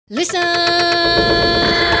Listen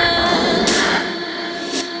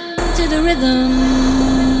to the rhythm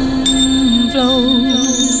flow.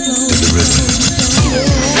 The rhythm.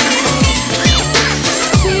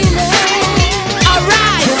 Feel it.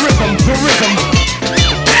 Alright. The rhythm.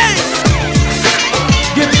 Hey.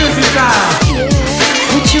 Get busy time. Yeah.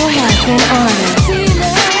 Put your house in order. Feel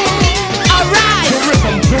it. Alright.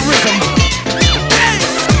 The rhythm.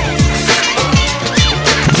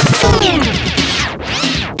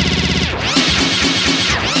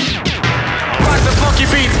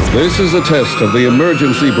 This is a test of the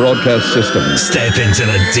emergency broadcast system. Step into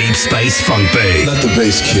the deep space funk booth. Let the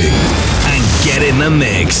bass kick. And get in the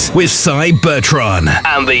mix with Cy Bertrand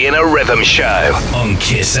and the Inner Rhythm Show on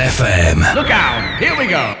Kiss FM. Look out, here we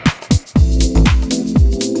go.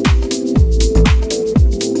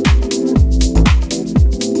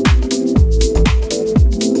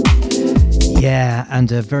 Yeah,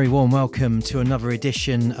 and a very warm welcome to another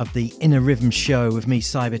edition of the Inner Rhythm Show with me,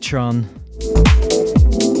 Cybertron.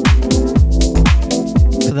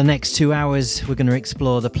 For the next 2 hours, we're going to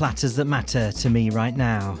explore the platters that matter to me right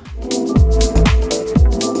now.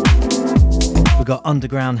 We've got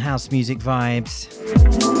underground house music vibes,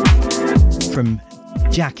 from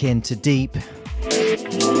jack-in to deep,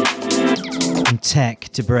 and tech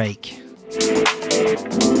to break.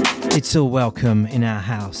 It's all welcome in our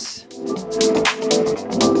house.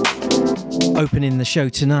 Opening the show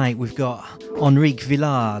tonight, we've got Enrique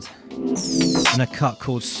Villard and a cut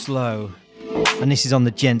called Slow, and this is on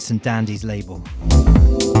the Gents and Dandies label.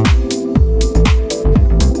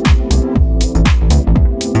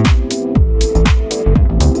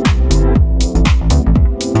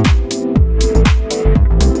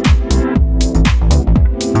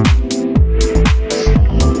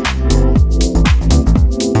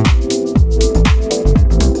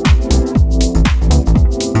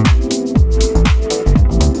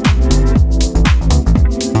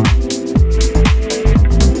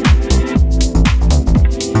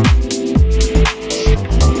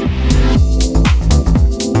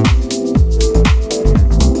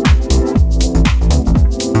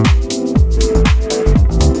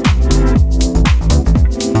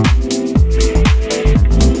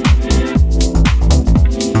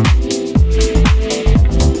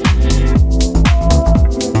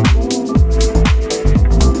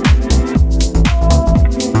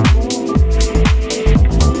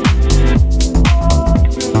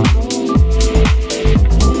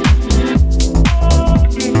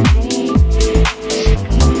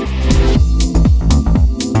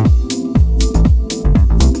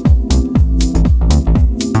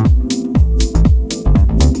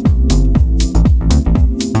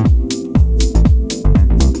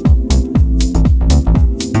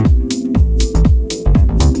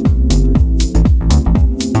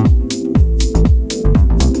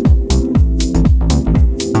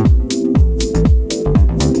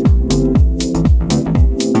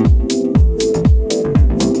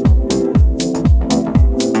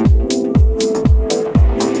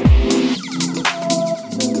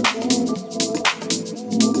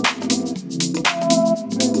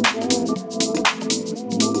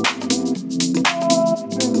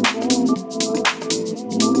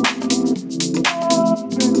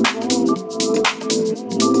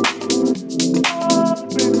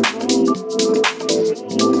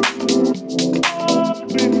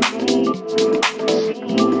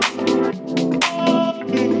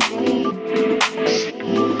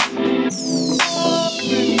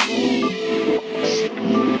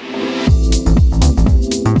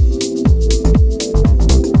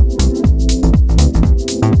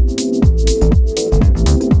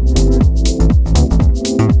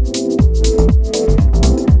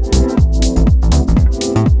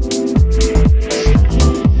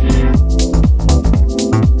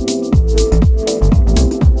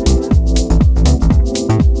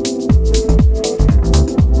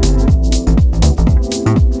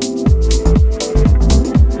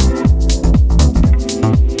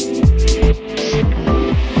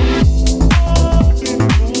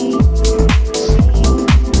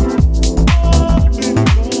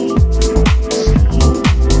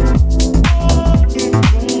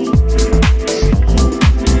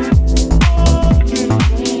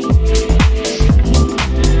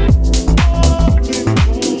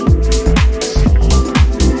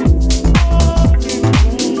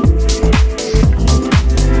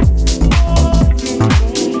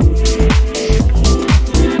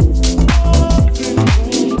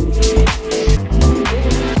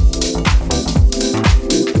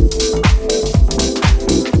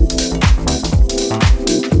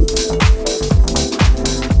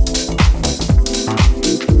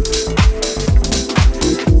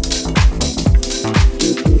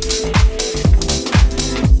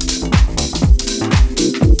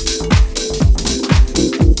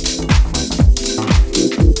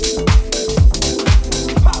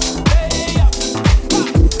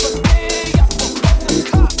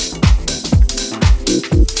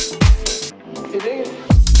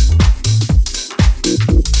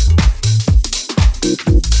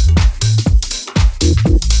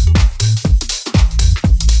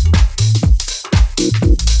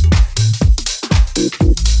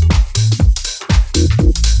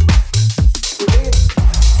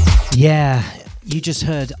 Yeah, you just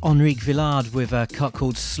heard Enrique Villard with a cut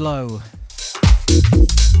called Slow.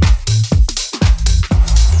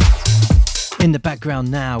 In the background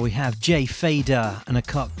now we have Jay Fader and a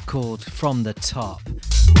cut called From the Top.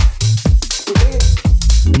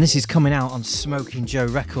 And this is coming out on Smoking Joe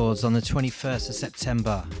Records on the 21st of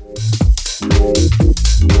September.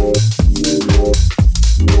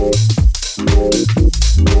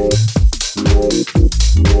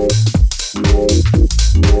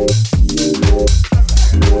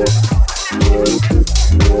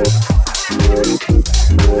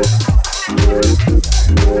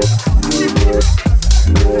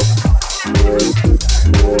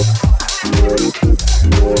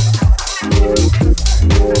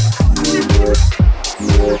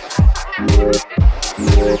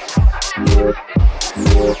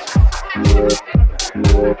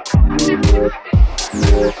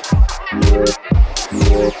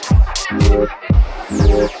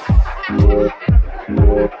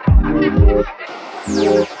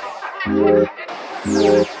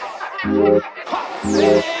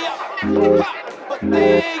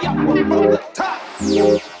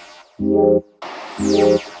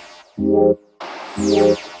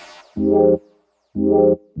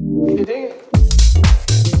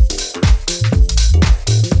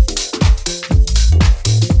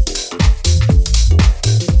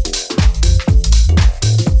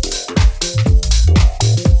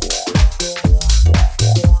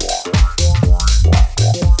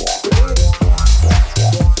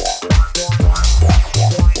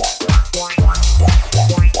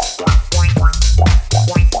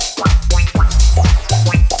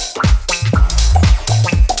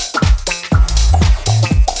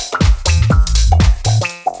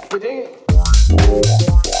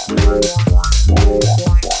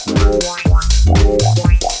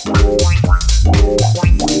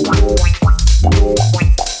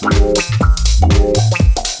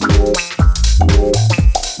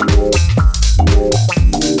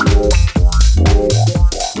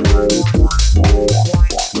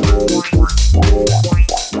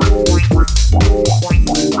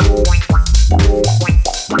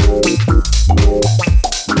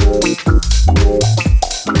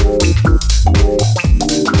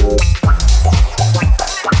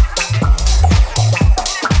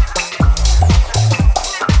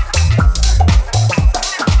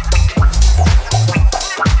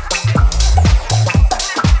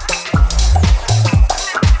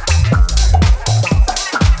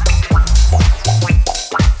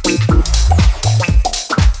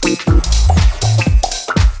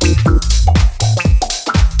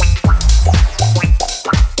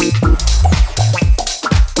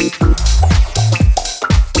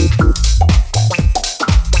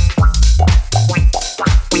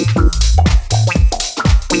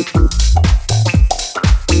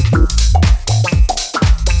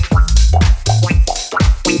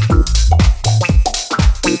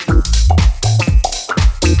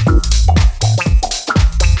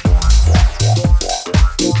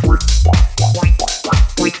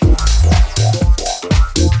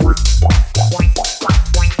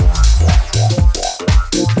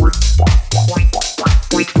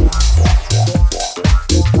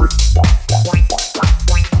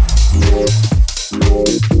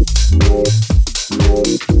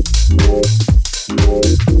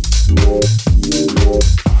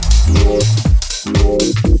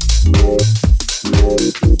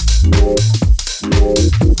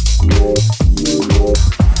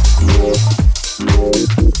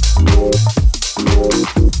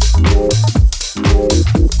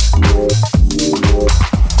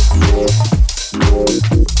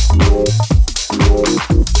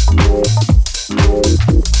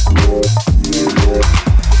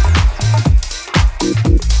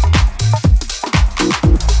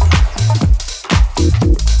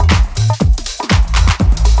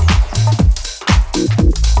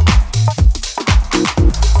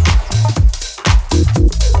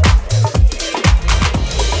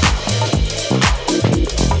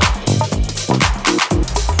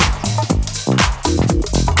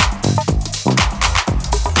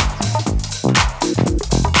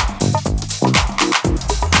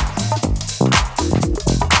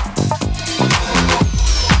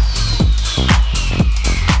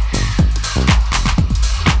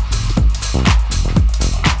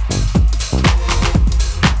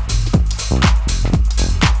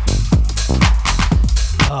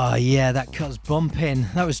 Yeah, that cut's bumping.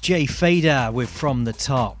 That was Jay Fader with From the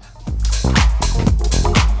Top.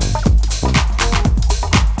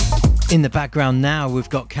 In the background now, we've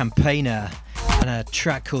got Campaigner and a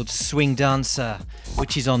track called Swing Dancer,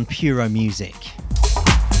 which is on Puro Music.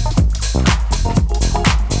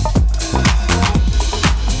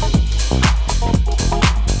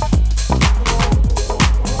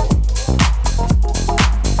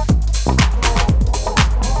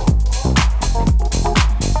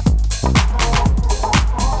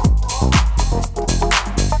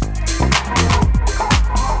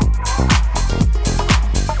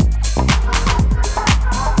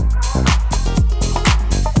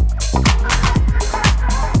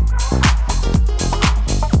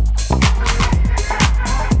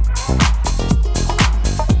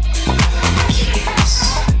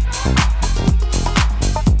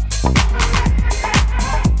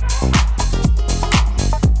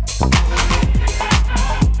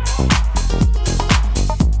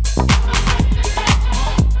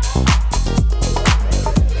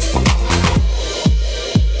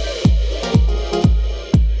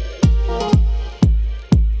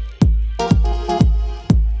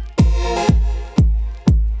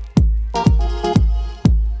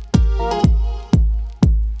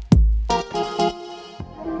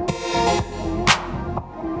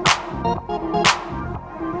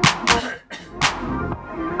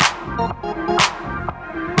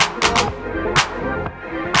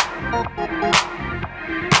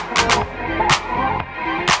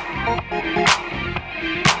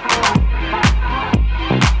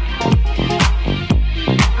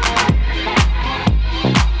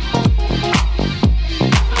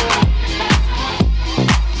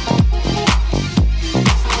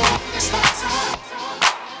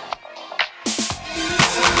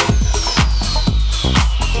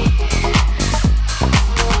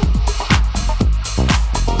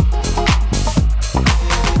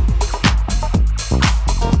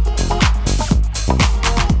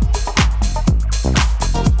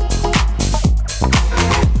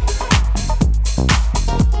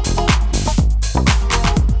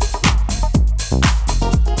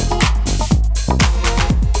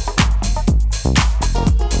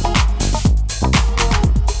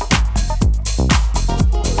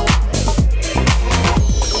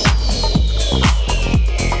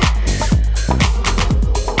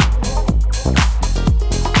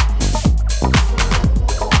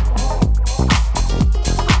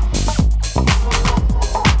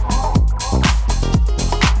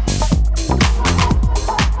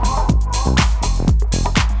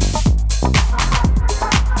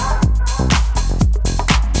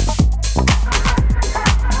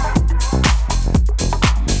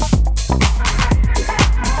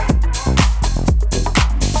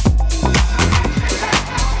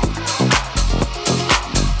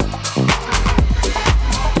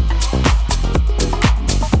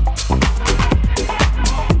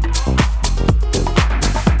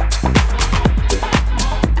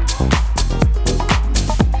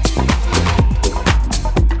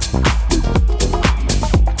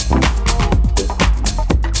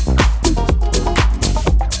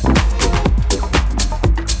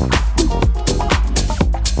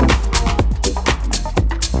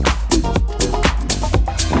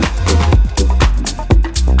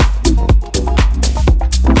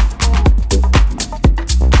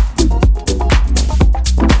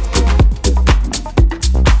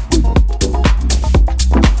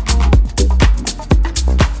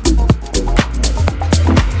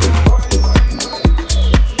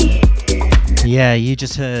 Yeah, you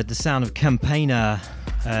just heard the sound of Campaigner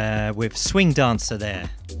with Swing Dancer there.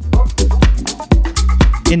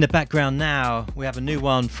 In the background now, we have a new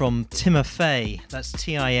one from Timofey, that's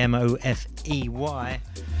Timofey,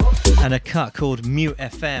 and a cut called Mute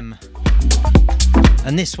FM.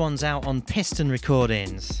 And this one's out on Piston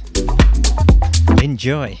Recordings.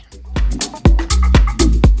 Enjoy.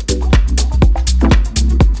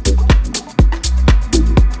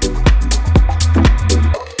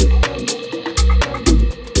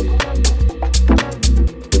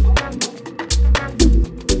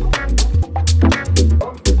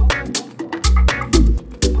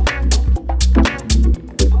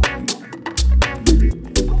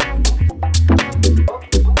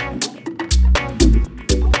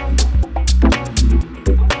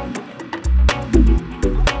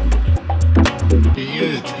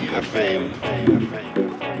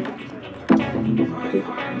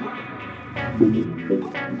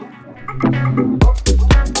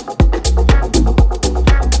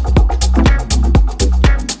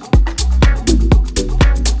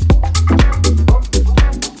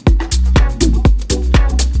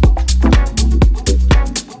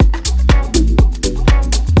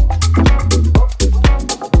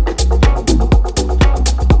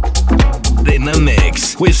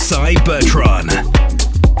 With Cy Bertrand.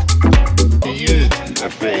 He used her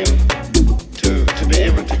fame to be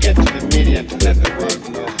able to get to the media to let the world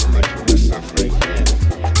know how much we were suffering here.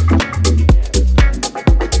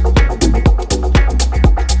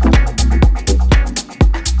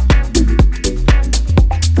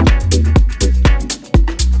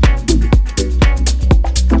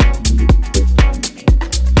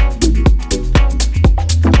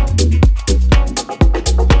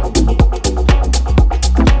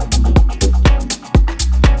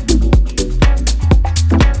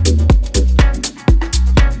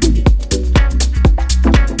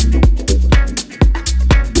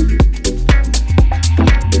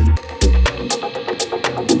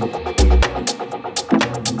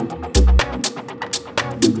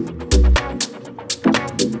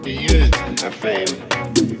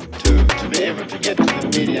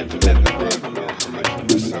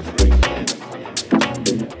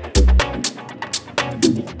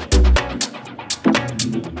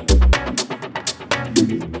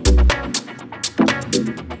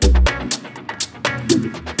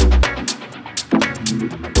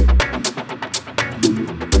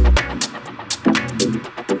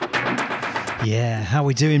 How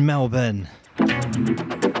we doing, Melbourne?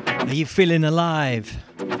 Are you feeling alive?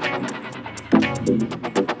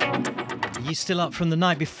 Are you still up from the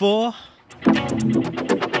night before?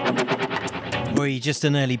 Or are you just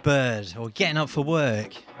an early bird or getting up for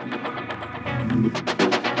work?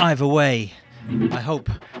 Either way, I hope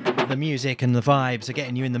the music and the vibes are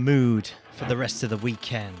getting you in the mood for the rest of the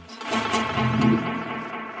weekend.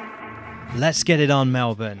 Let's get it on,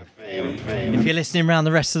 Melbourne. If you're listening around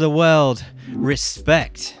the rest of the world,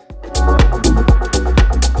 respect.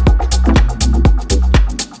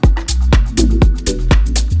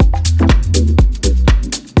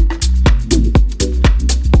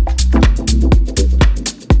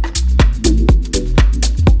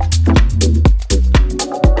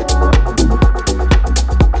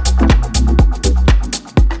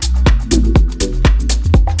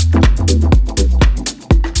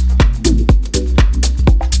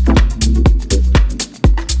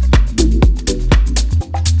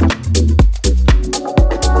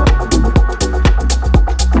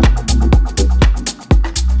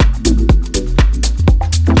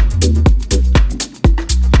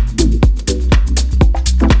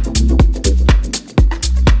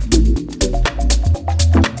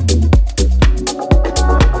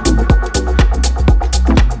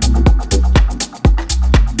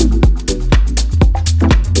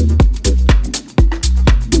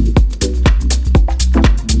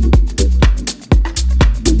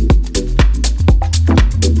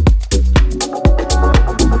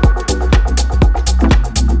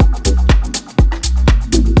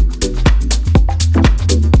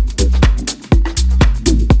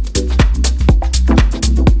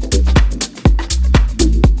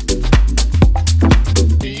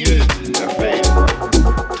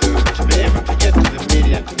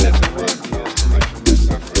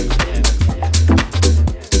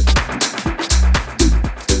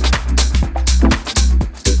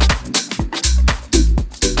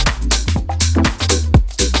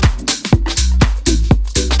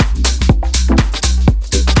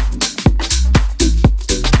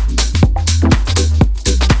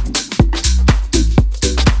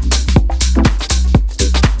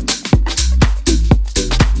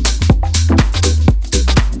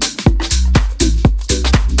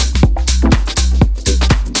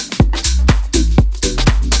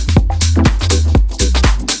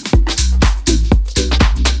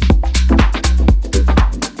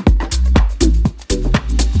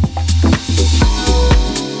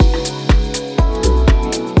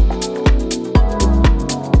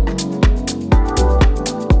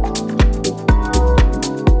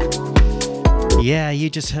 you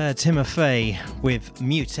just heard Timofey with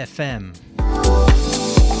Mute FM.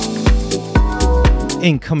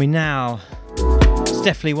 Incoming now. It's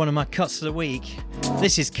definitely one of my cuts of the week.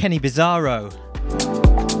 This is Kenny Bizarro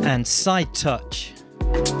and Side Touch,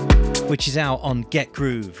 which is out on Get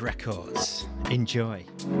Groove Records. Enjoy.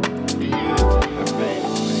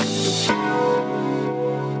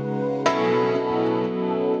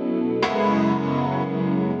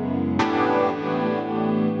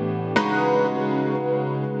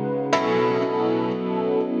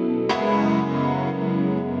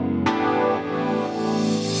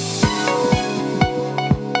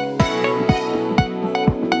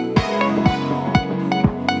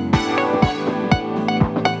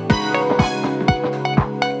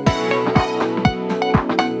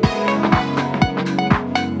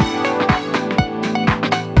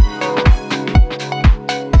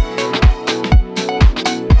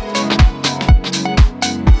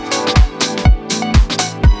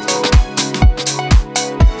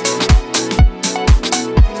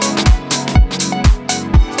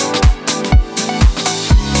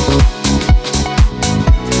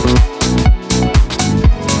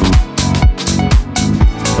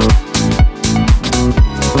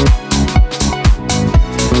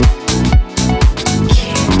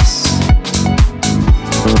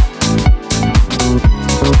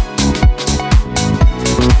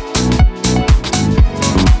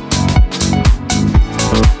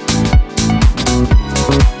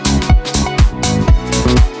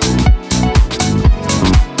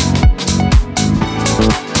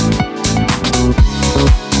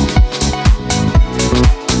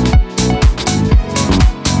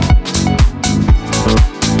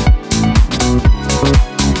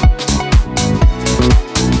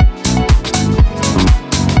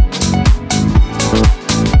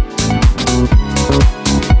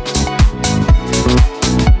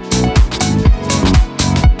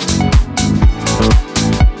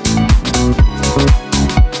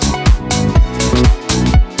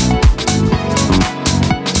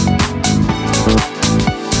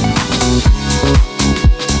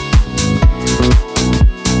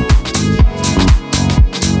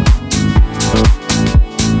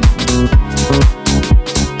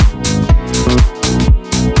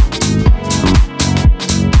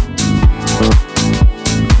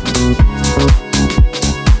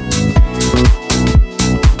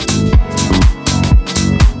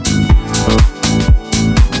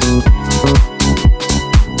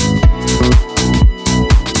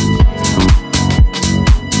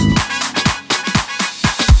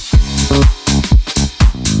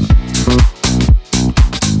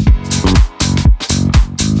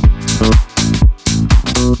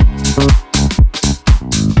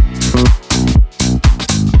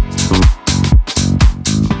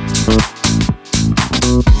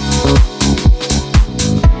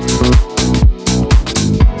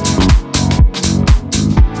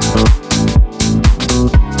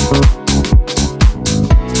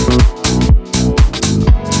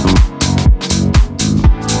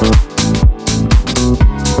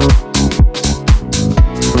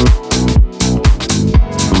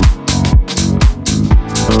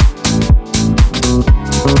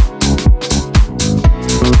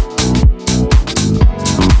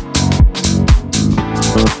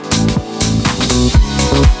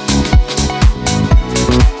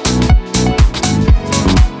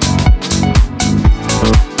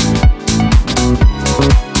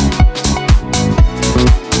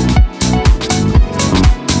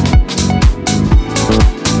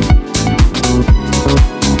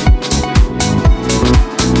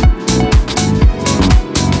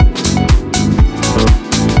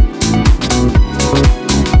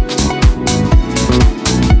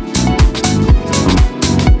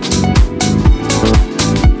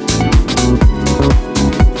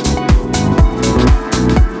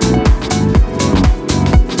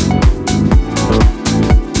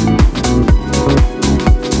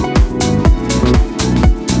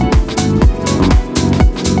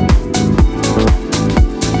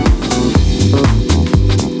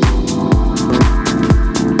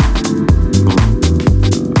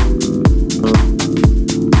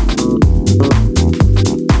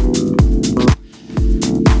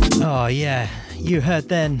 You heard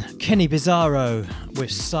then Kenny Bizarro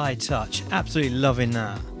with Side Touch. Absolutely loving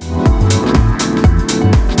that.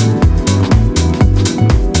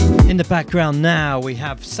 In the background now we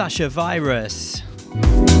have Sasha Virus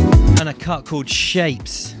and a cut called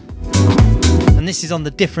Shapes. And this is on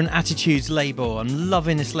the Different Attitudes label. I'm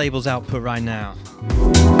loving this label's output right now.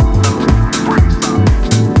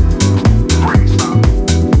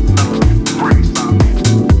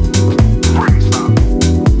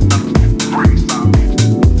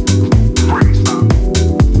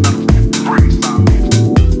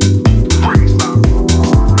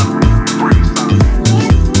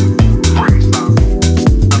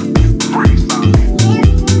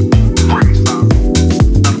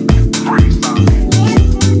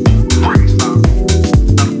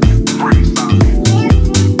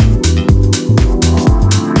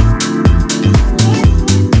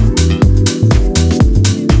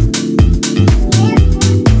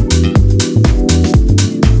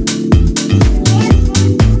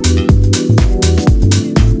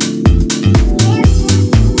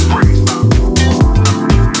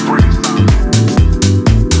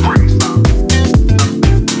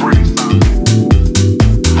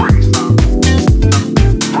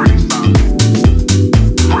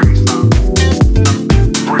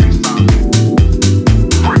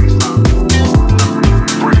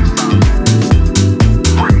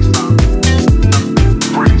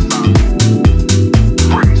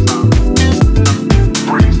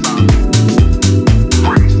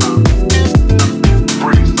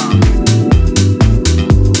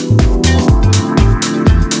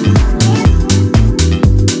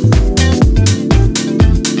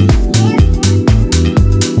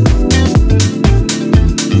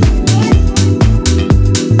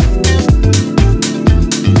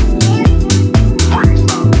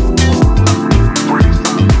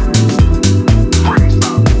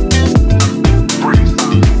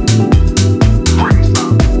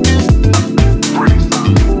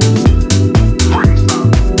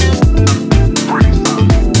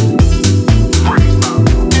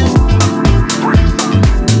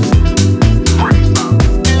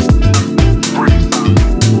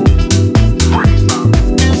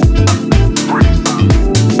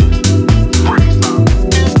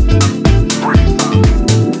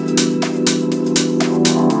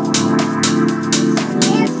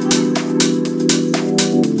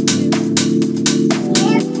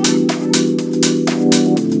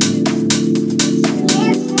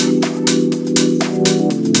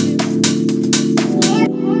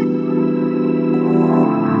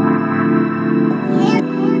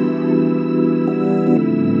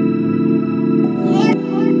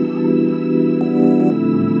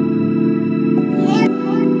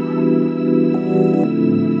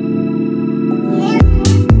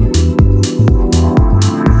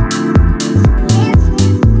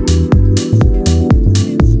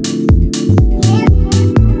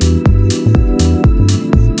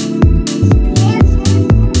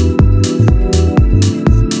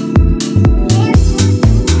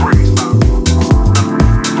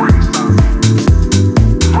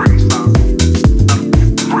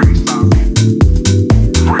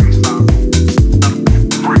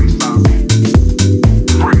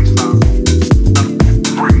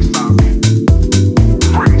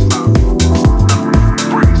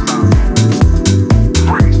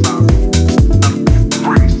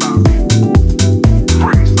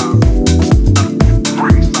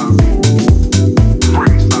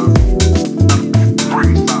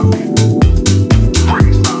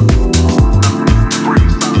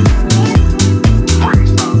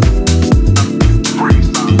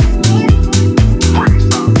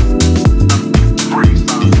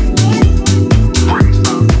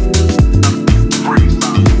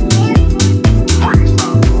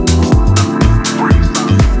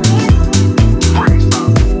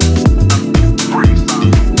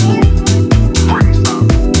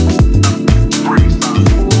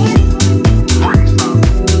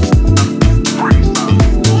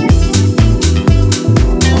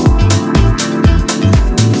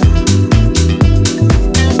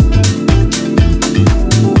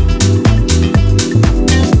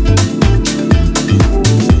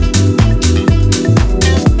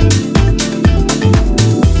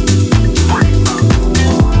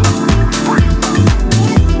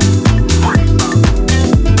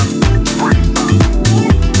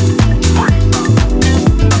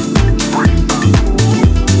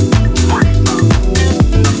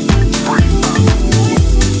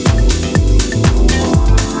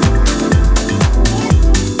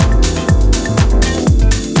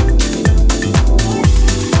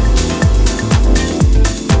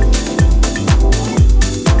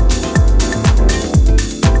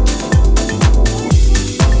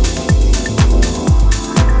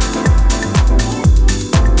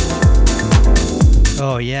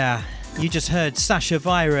 You just heard Sasha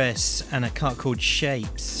Virus and a cut called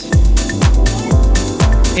Shapes.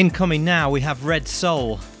 Incoming now, we have Red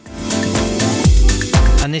Soul.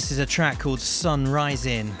 And this is a track called Sun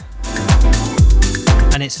Rising.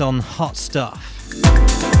 And it's on Hot Stuff.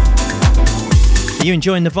 Are you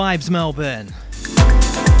enjoying the vibes, Melbourne?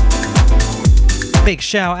 Big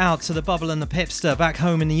shout out to the Bubble and the Pipster back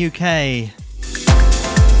home in the UK.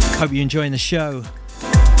 Hope you're enjoying the show.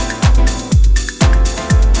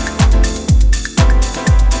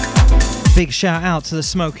 Big shout out to the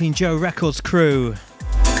Smoking Joe Records crew.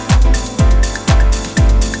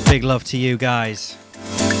 Big love to you guys.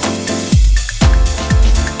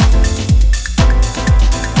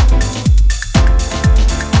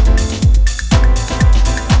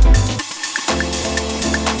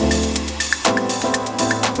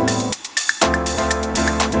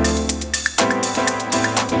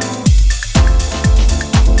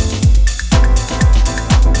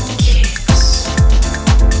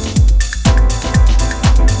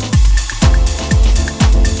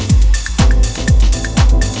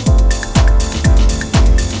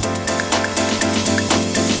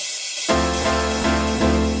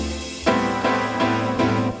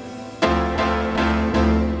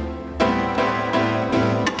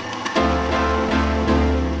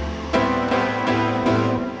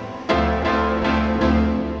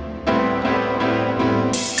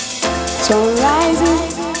 Sun rising,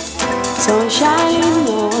 sun shining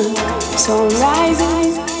on. Sun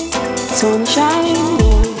rising, sun shining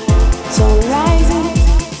on. Sun rising,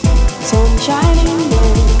 sun shining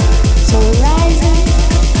on. Sun rising,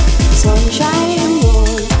 sun shining on.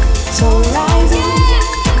 Sun rising,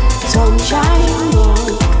 sun shining on.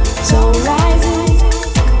 Sun rising,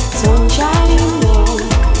 sun shining on.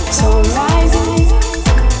 Sun rising,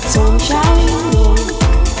 sun shining on.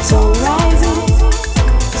 Sun rising.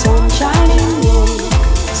 Sun shining on,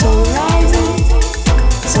 sun rising,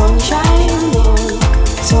 sun shining on,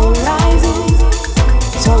 sun rising,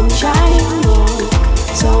 sun shining on,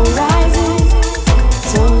 sun rising,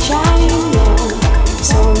 sun shining on,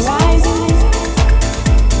 sun rising.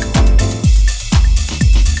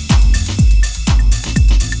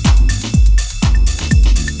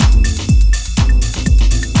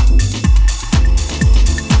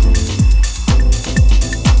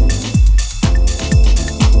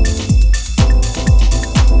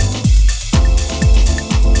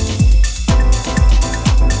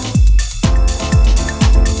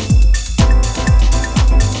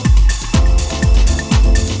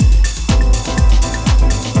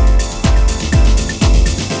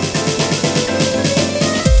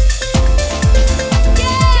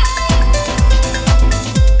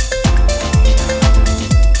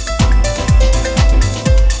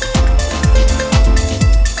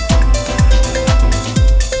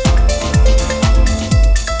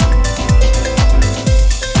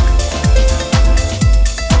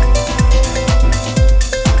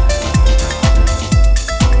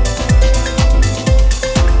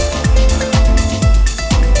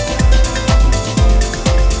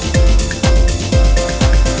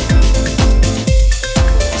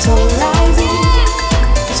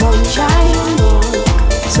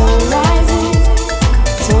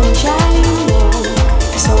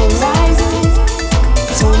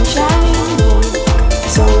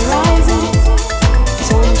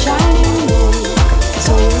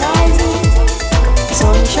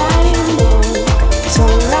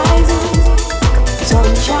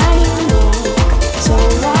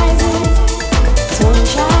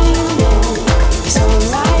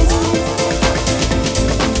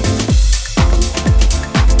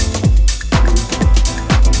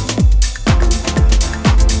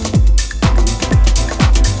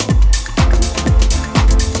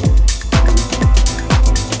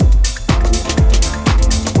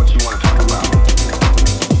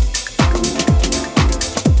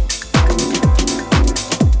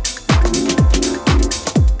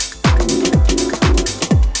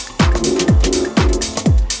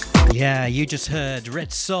 You just heard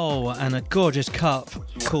Red Soul and a gorgeous cut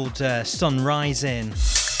called Sun Rising.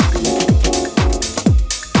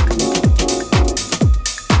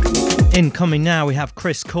 Incoming now, we have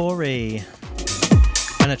Chris Corey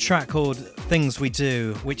and a track called Things We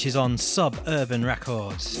Do, which is on Suburban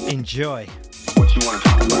Records. Enjoy. What you want to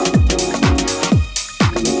talk about?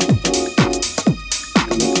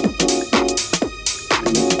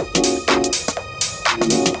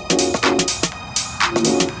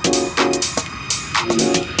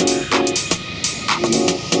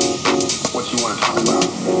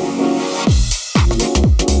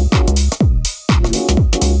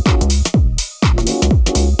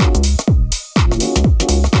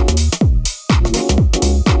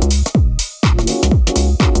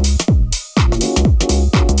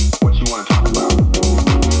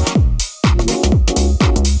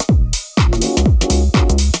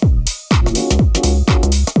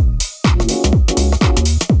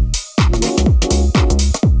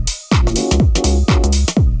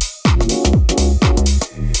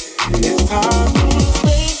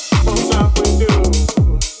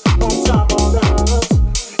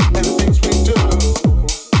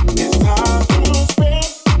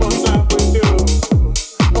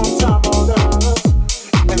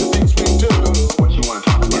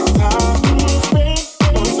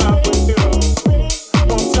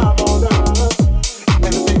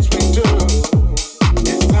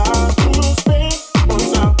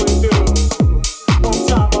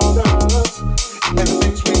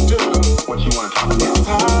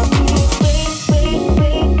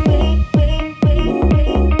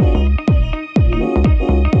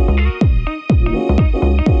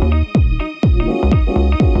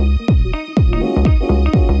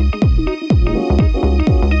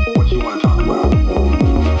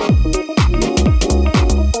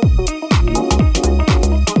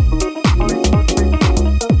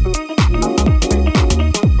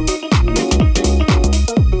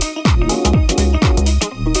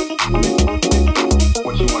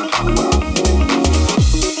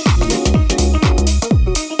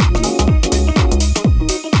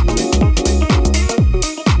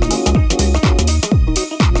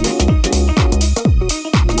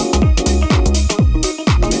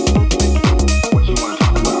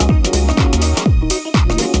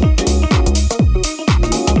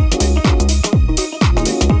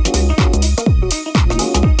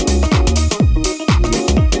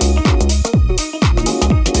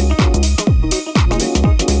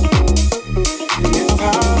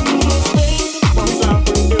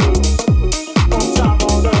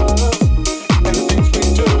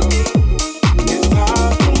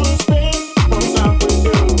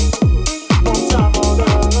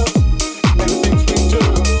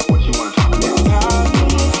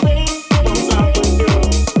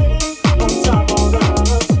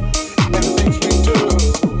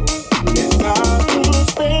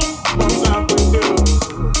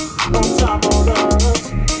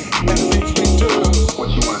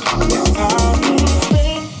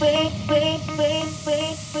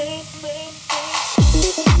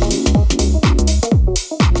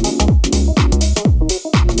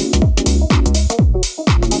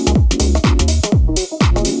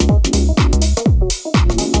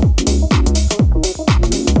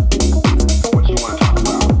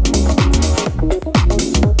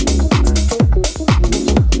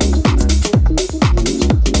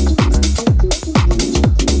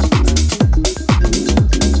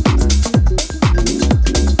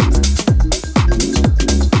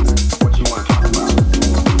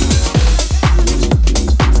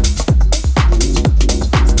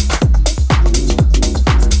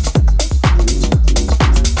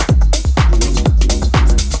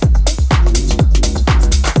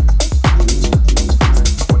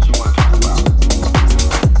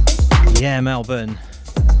 Yeah, Melbourne.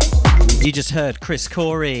 You just heard Chris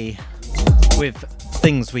Corey with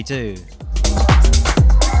Things We Do.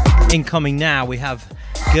 Incoming now, we have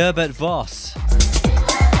Gerbert Voss.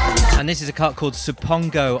 And this is a cut called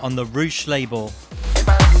Supongo on the Roosh label.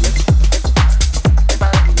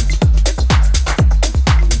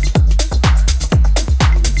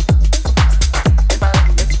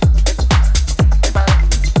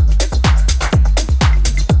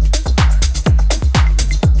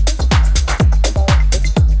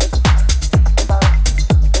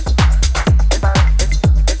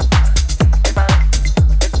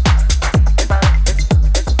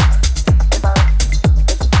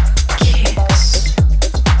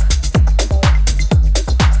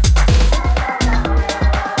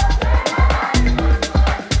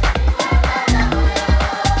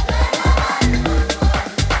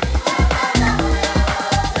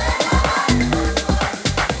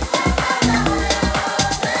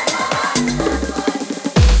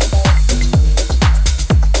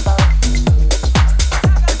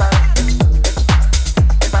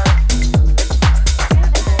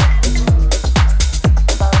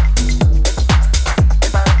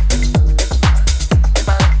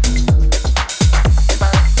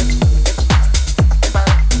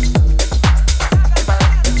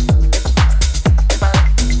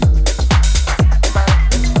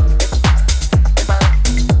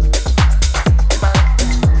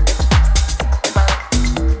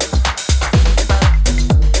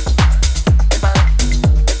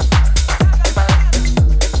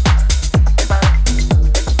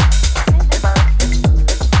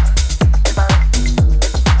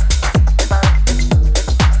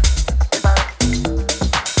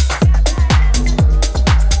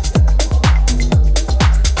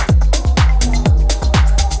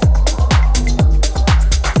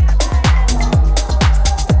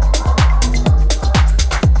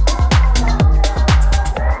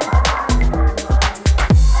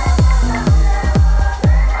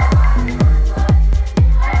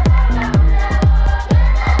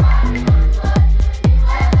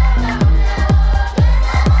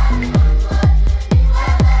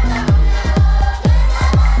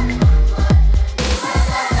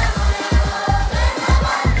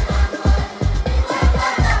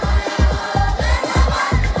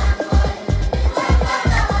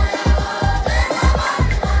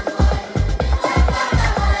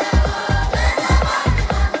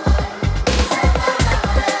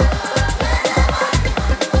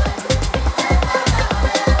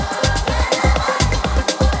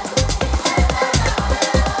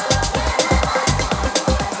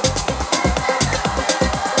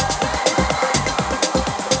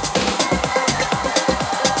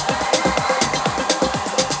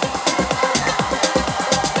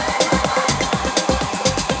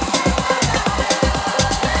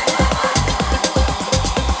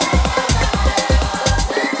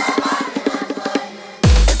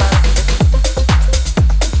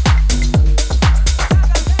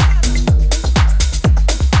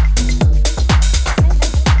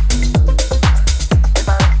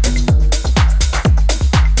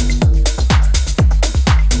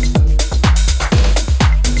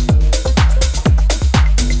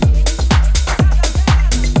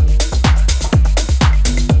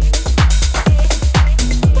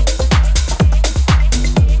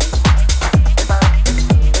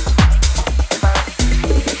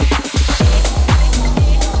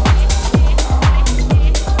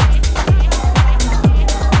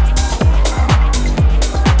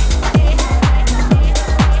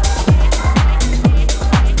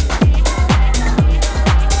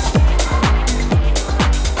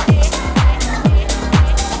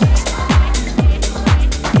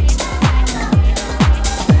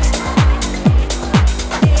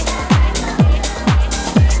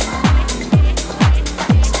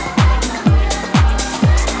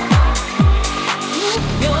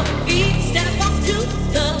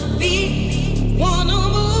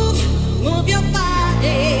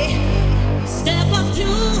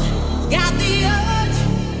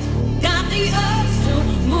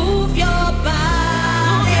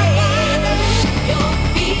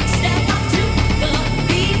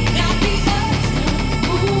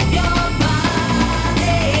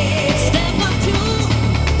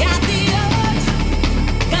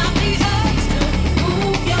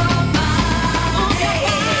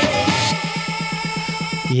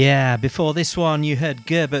 Yeah, before this one you heard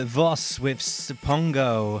Gerbert Voss with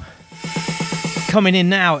Supongo. Coming in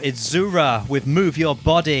now, it's Zura with Move Your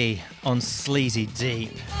Body on Sleazy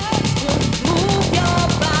Deep.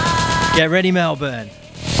 Get ready, Melbourne.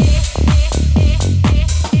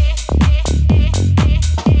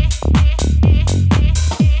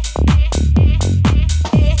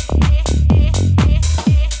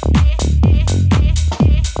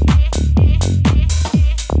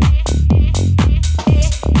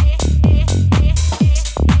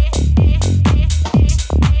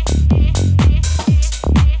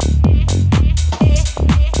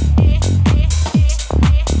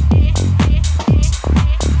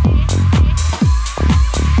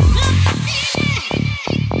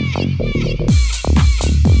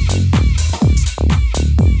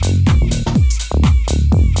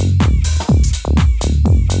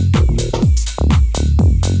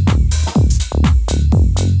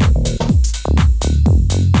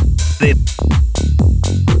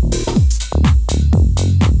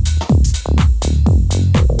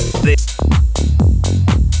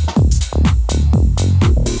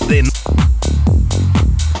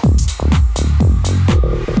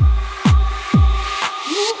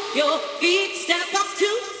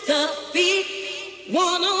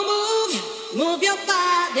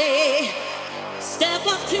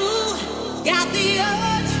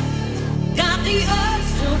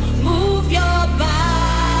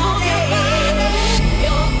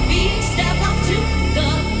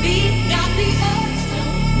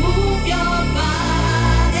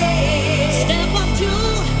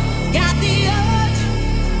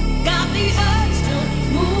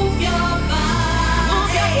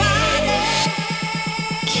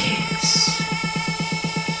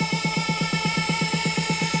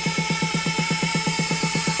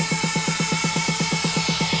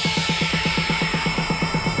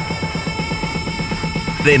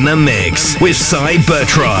 In the mix with Cy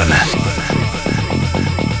Bertron.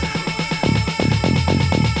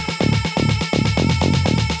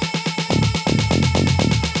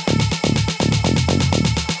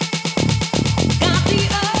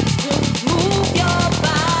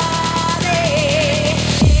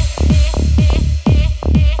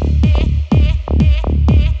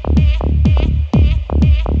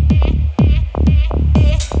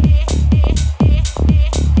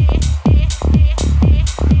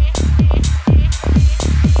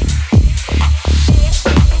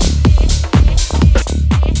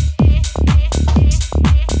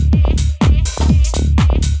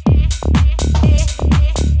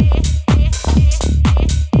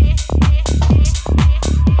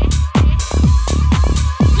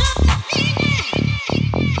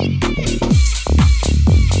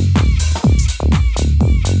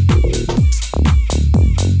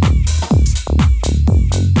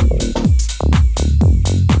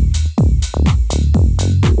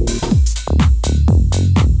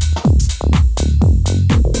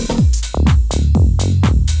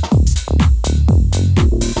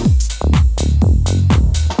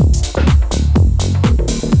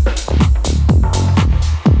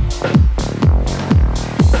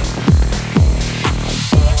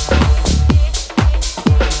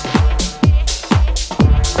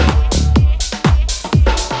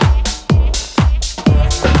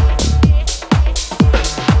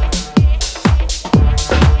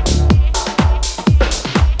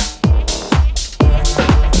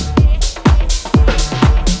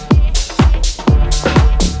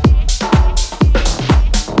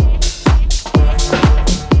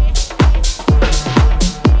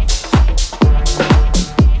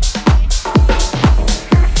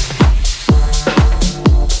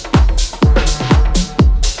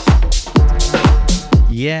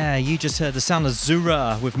 You just heard the sound of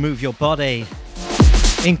Zura with Move Your Body.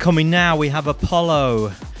 Incoming now, we have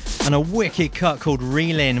Apollo and a wicked cut called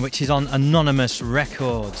Reelin', which is on Anonymous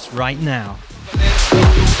Records right now.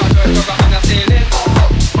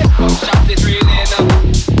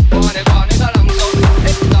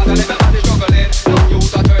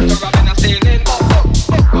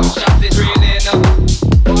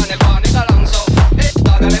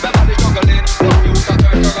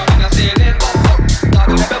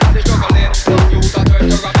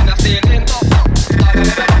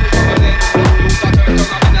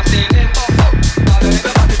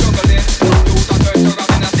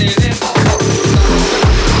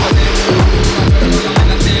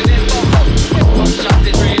 Shot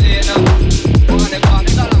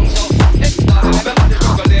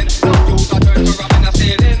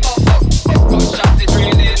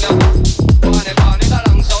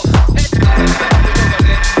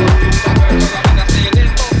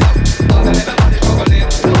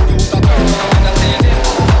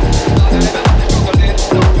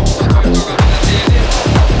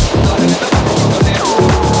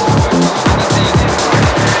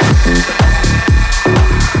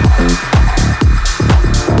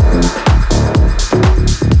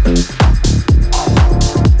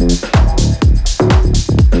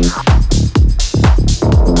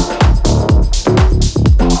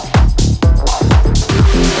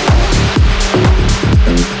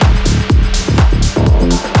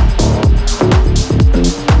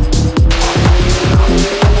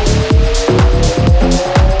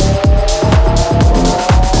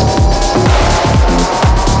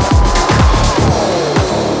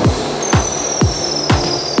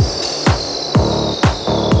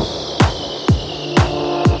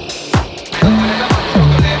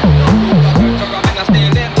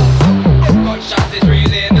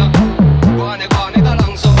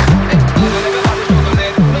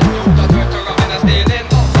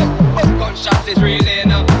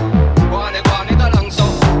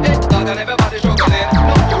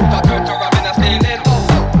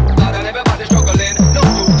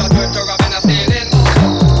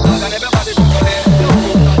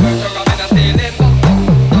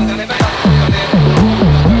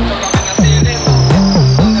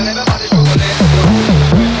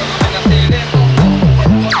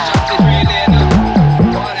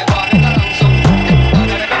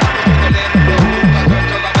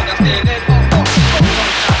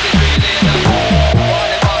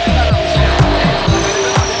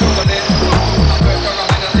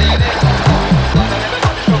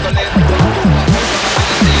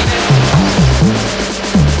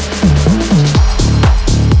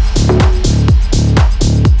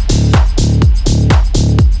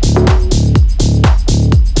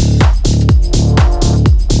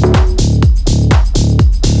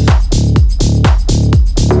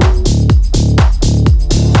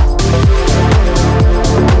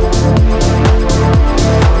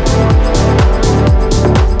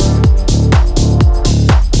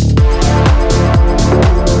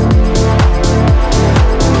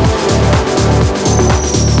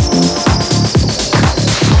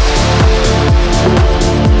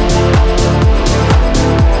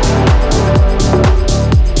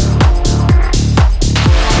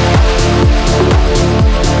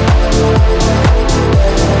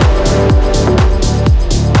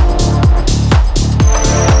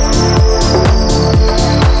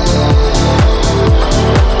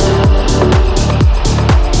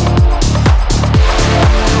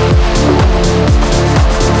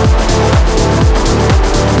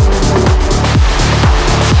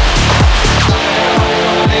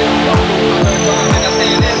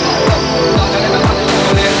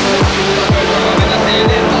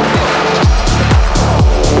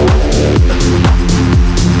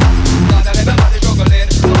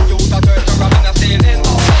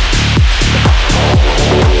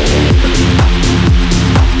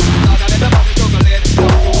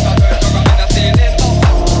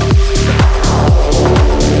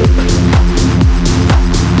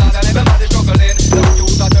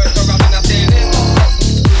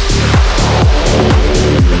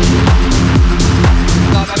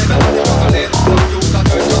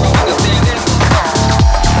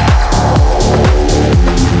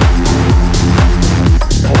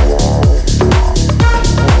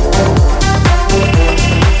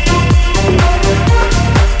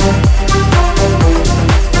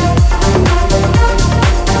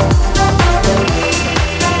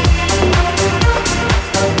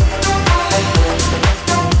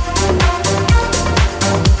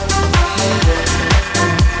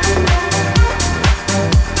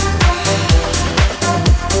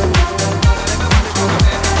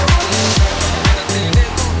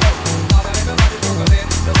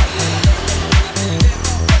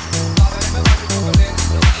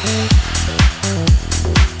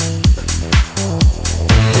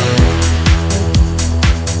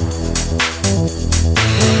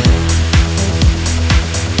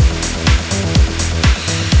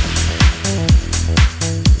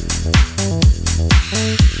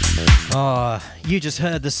You just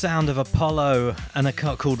heard the sound of Apollo and a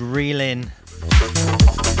cut called Reelin'.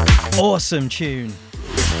 Awesome tune.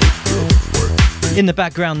 In the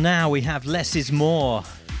background now we have Less Is More.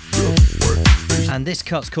 And this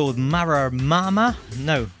cut's called Marama.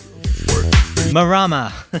 No.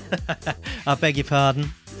 Marama. I beg your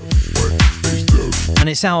pardon. And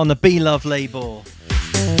it's out on the Be Love label.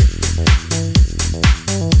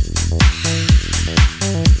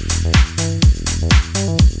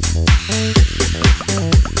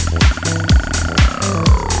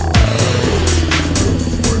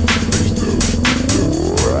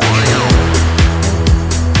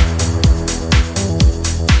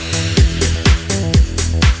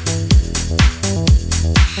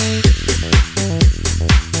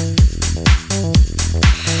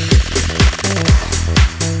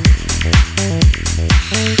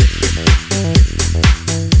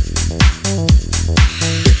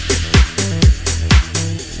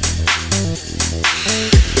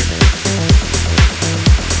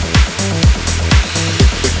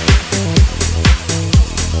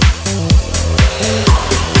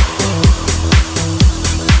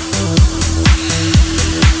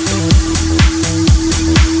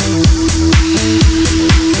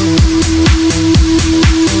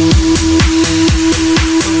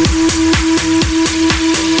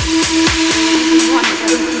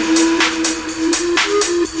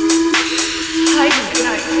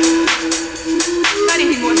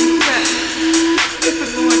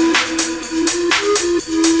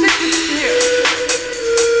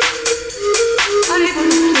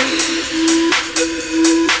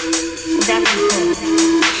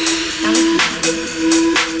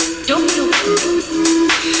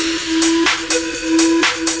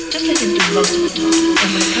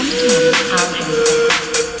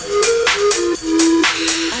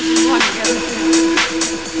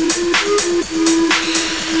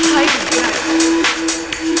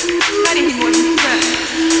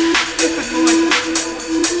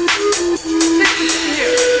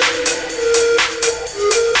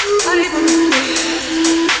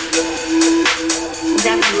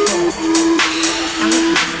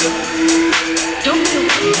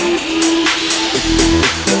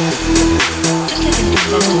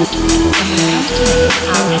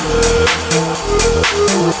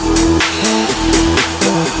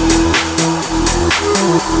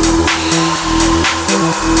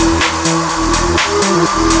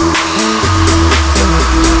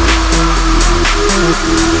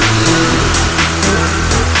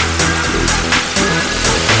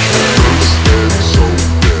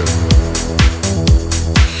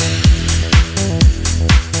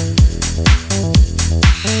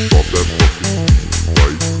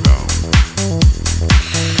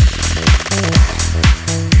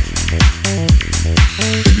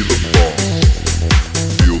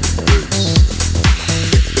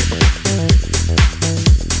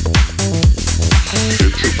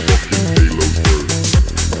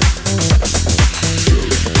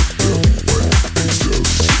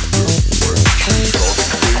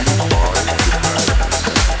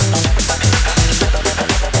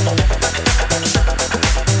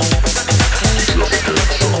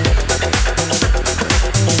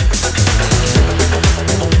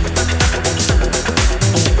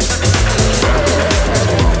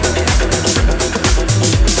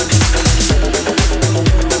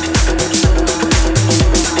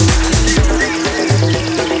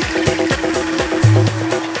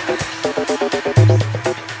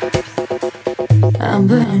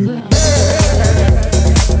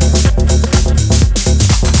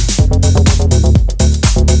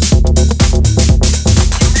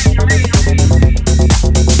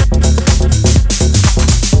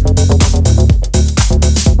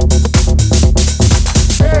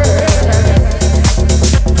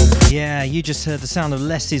 Heard the sound of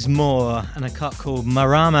Less Is More and a cut called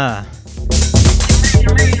Marama.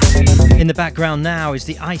 In the background now is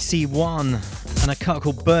the IC1 and a cut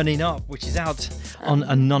called Burning Up, which is out on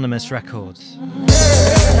Anonymous Records.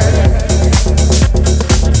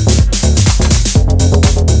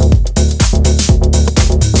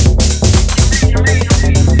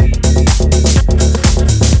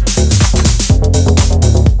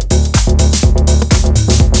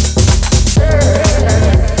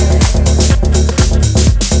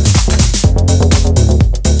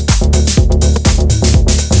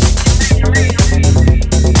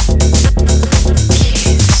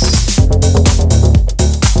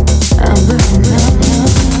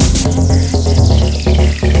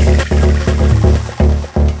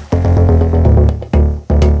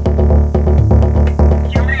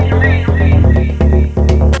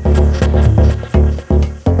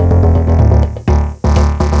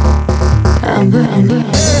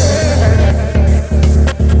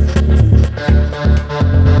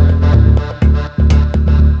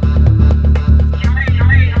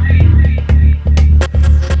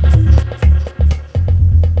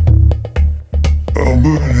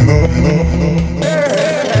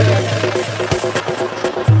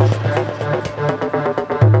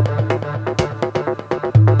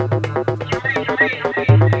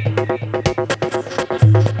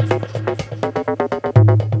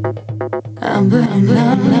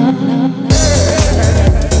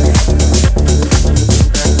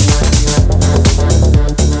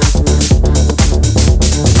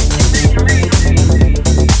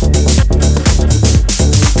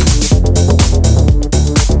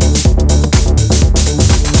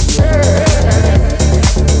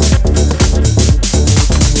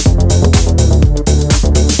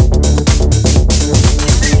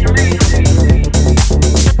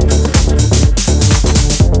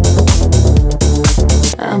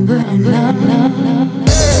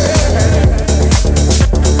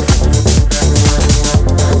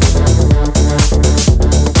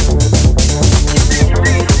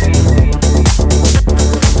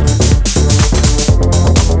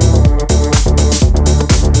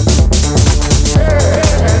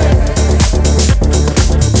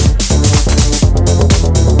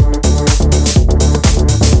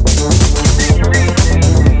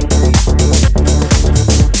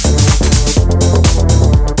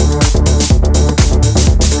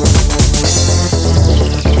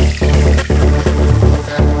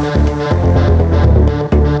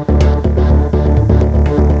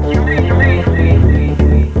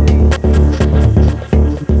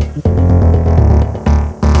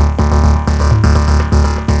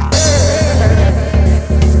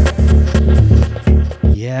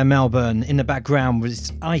 Melbourne. In the background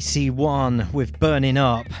was Icy One with Burning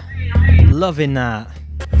Up. Loving that.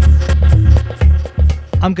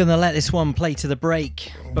 I'm gonna let this one play to the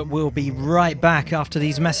break, but we'll be right back after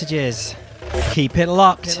these messages. Keep it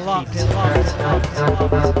locked.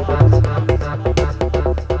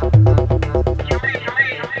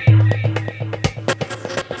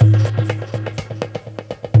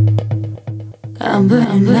 I'm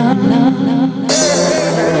burning up.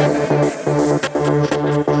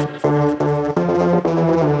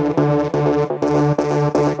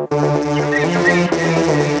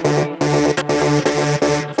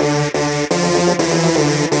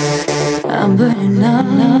 I'm burning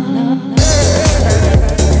up.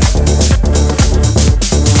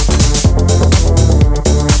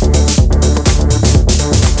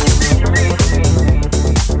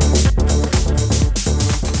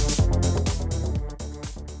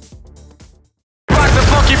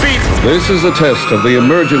 This is a test of the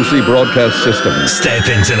emergency broadcast system. Step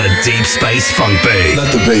into the deep space funk booth.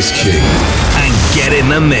 Let the bass kick. And get in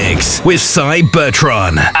the mix with Cy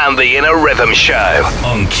Bertron and the Inner Rhythm Show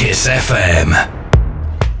on Kiss FM.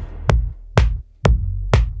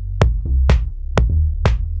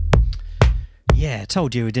 Yeah,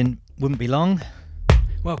 told you it wouldn't be long.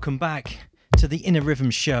 Welcome back to the Inner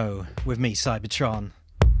Rhythm Show with me, Cybertron.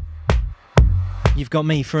 You've got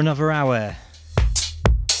me for another hour.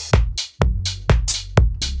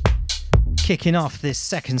 Kicking off this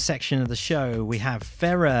second section of the show, we have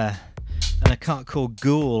Farah and a cut called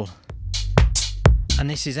Ghoul. And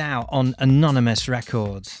this is out on Anonymous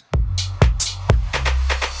Records.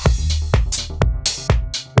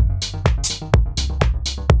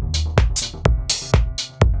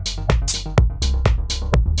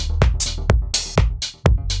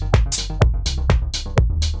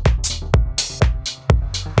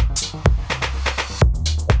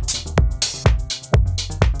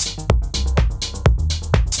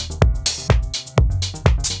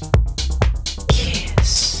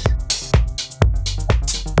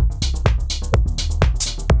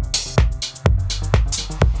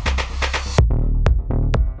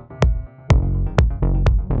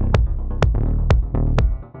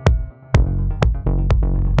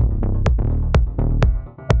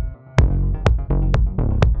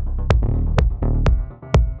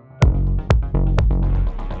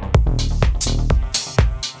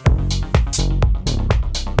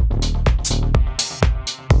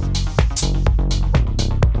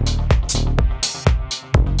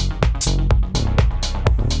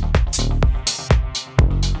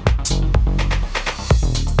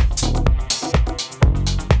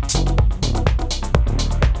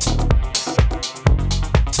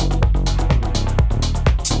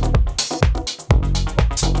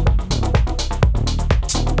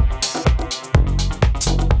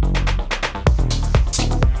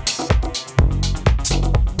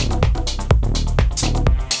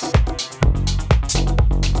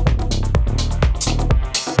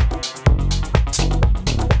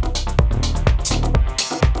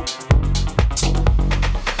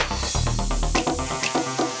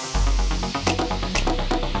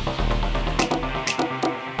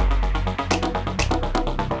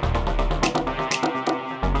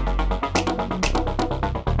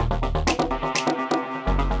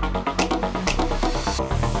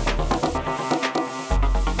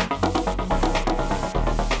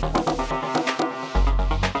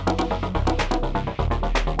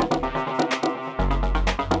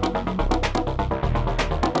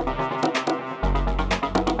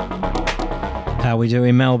 How we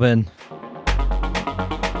doing, Melbourne?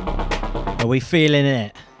 Are we feeling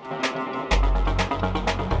it?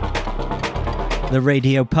 The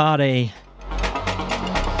radio party.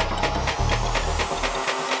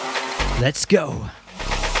 Let's go.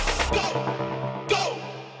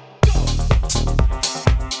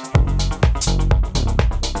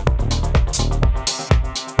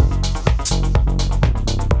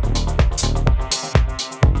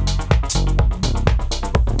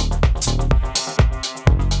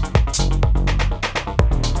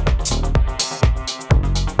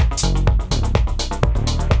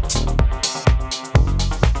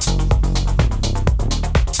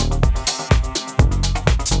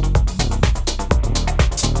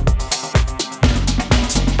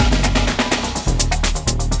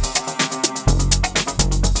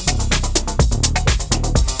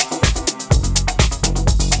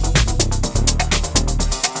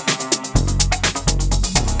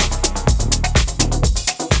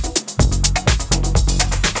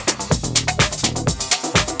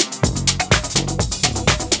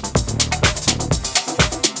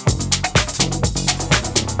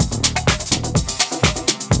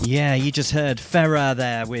 Yeah, you just heard Ferrer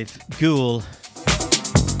there with Ghoul.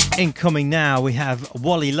 Incoming now, we have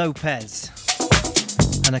Wally Lopez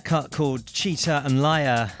and a cut called Cheetah and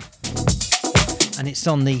Liar, and it's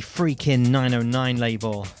on the Freakin' 909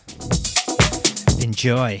 label.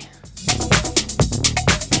 Enjoy.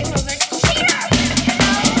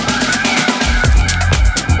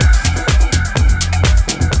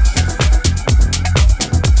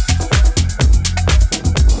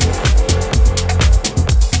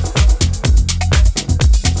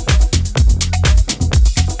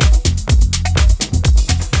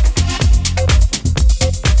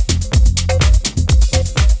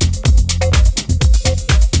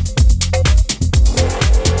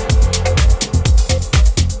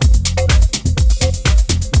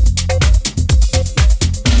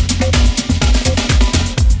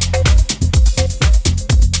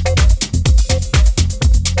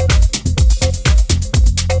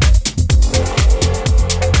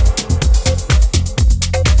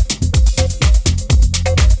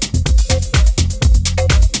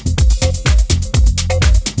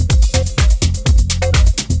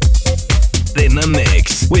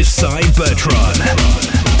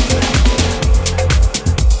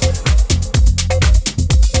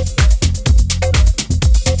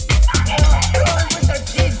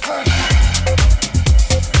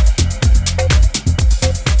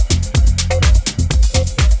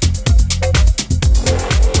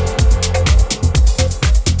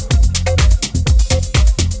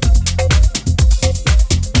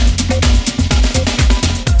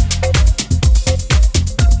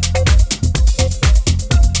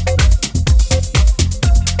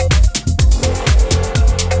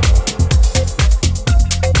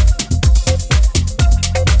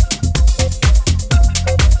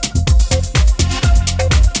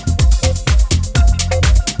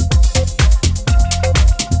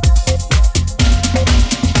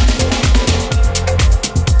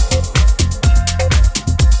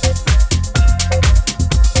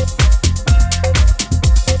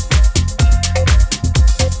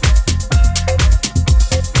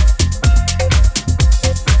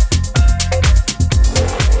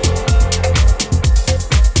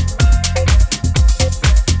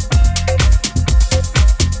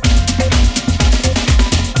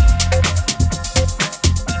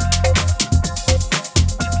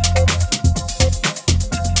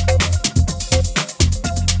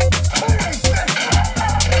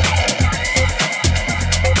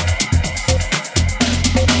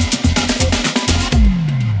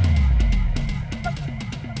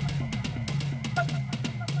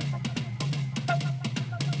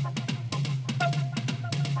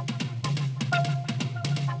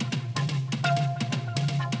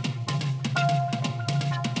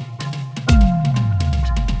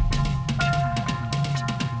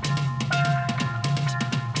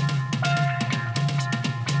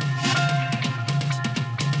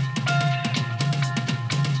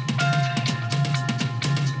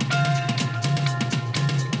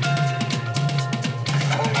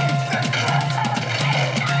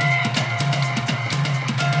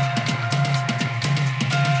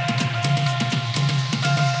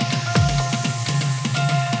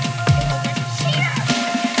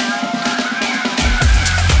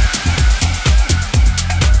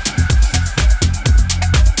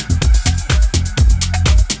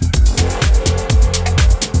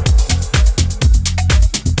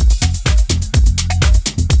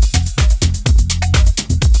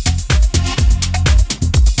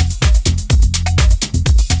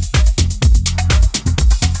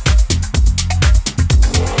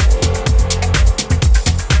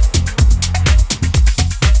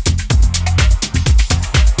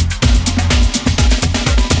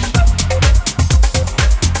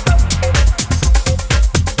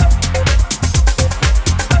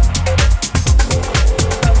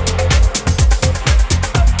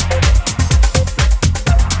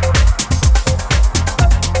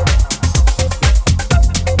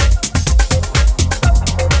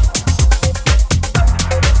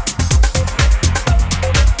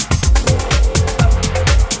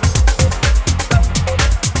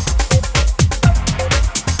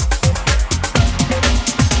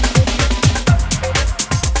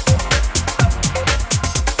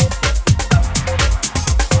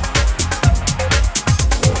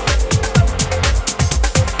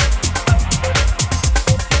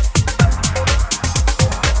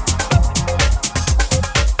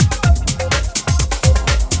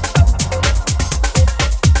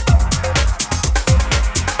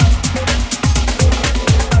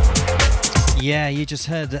 Yeah, you just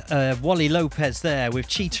heard Wally Lopez there with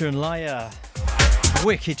Cheetah and Liar.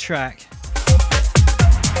 Wicked track.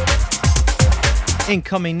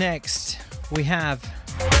 Incoming next, we have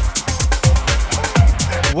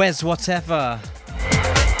Wes Whatever,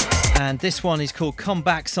 and this one is called Come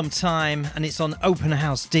Back Sometime, and it's on Open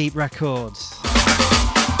House Deep Records.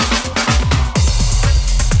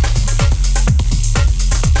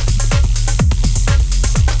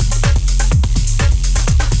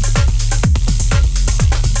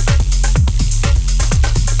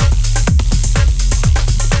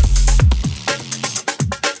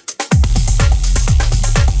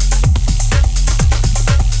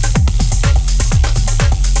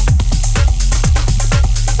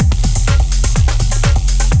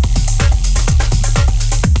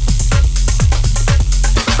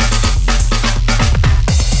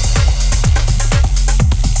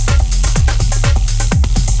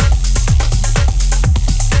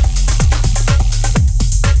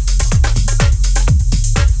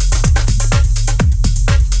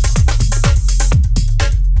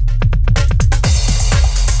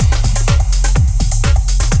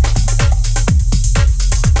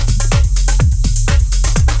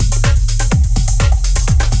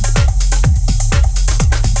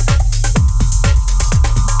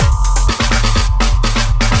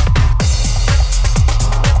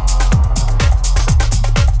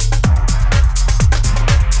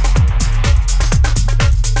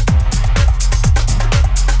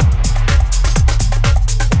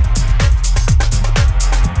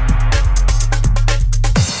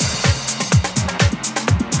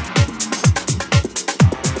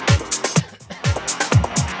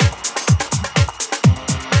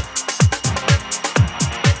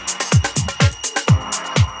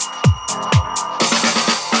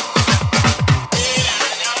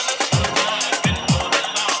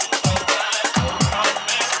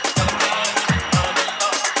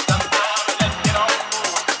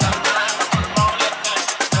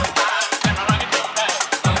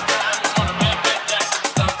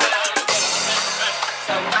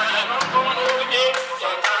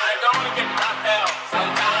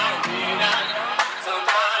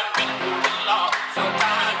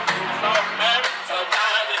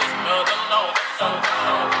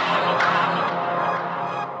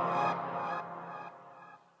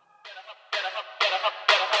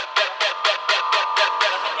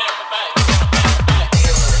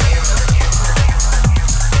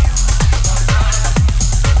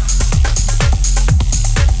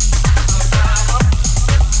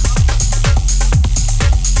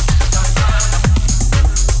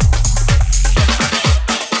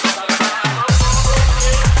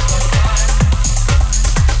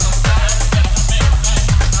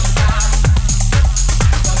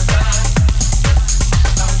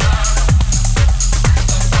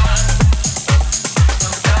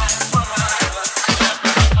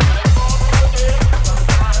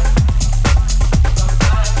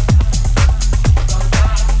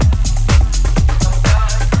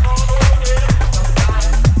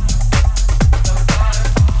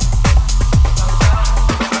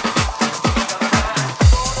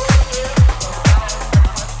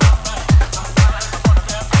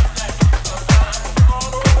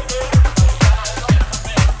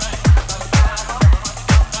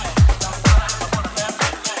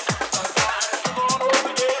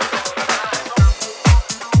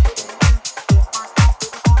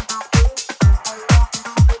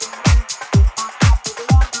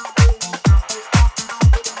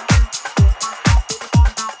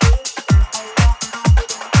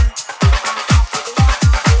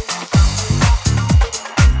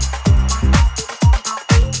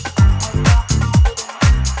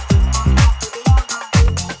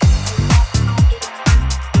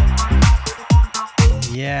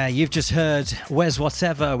 You've just heard Wes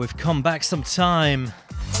Whatever with Come Back Sometime.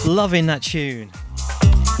 Loving that tune.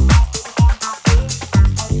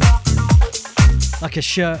 Like a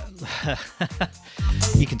shirt.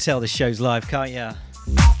 You can tell this show's live, can't you?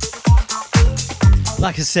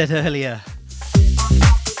 Like I said earlier,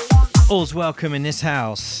 all's welcome in this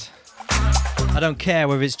house. I don't care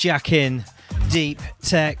whether it's jacking, deep,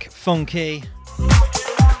 tech, funky.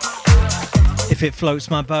 If it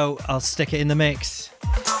floats my boat, I'll stick it in the mix.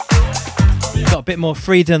 Got a bit more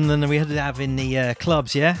freedom than we have in the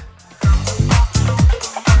clubs, yeah?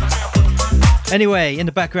 Anyway, in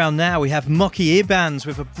the background now we have Mocky Earbands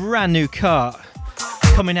with a brand new cut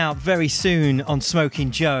coming out very soon on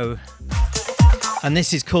Smoking Joe. And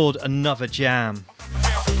this is called Another Jam.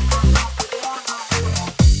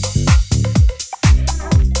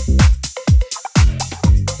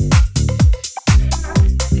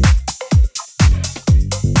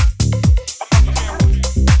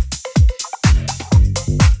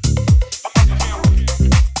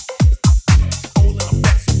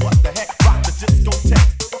 What the heck? Rock the disco.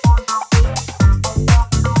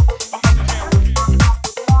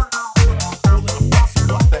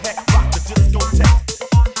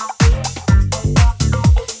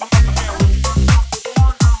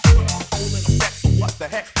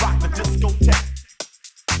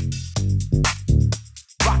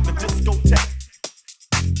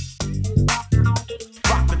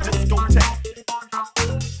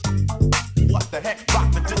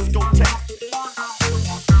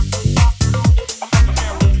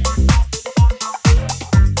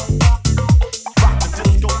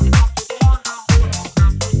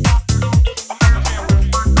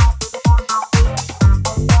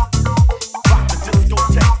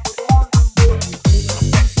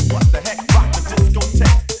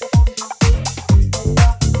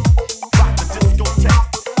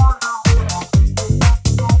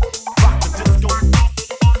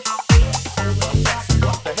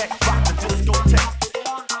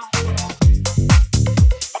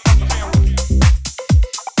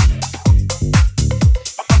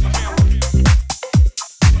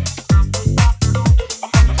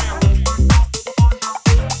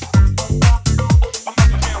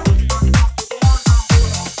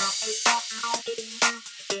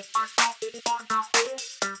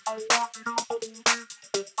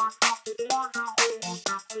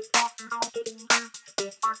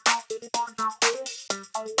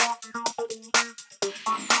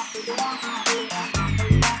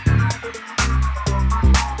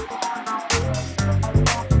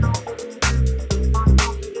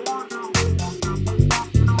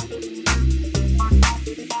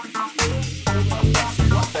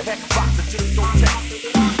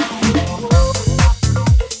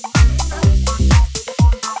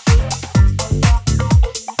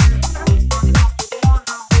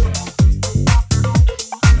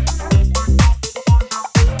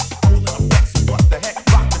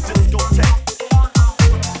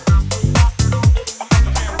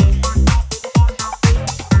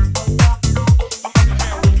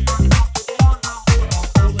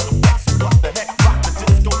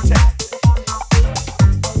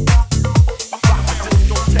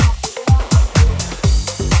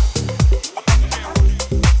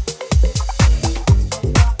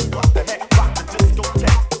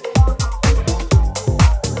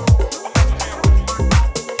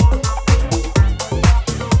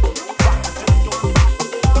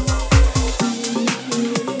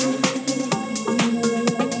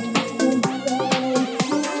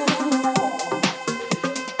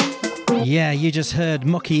 Yeah, you just heard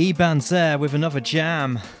Mucky E-Bands there with another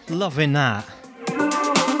jam. Loving that.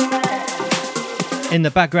 In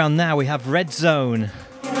the background now we have Red Zone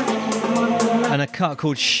and a cut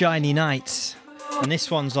called Shiny Nights. And this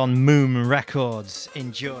one's on Moon Records.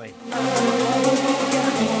 Enjoy.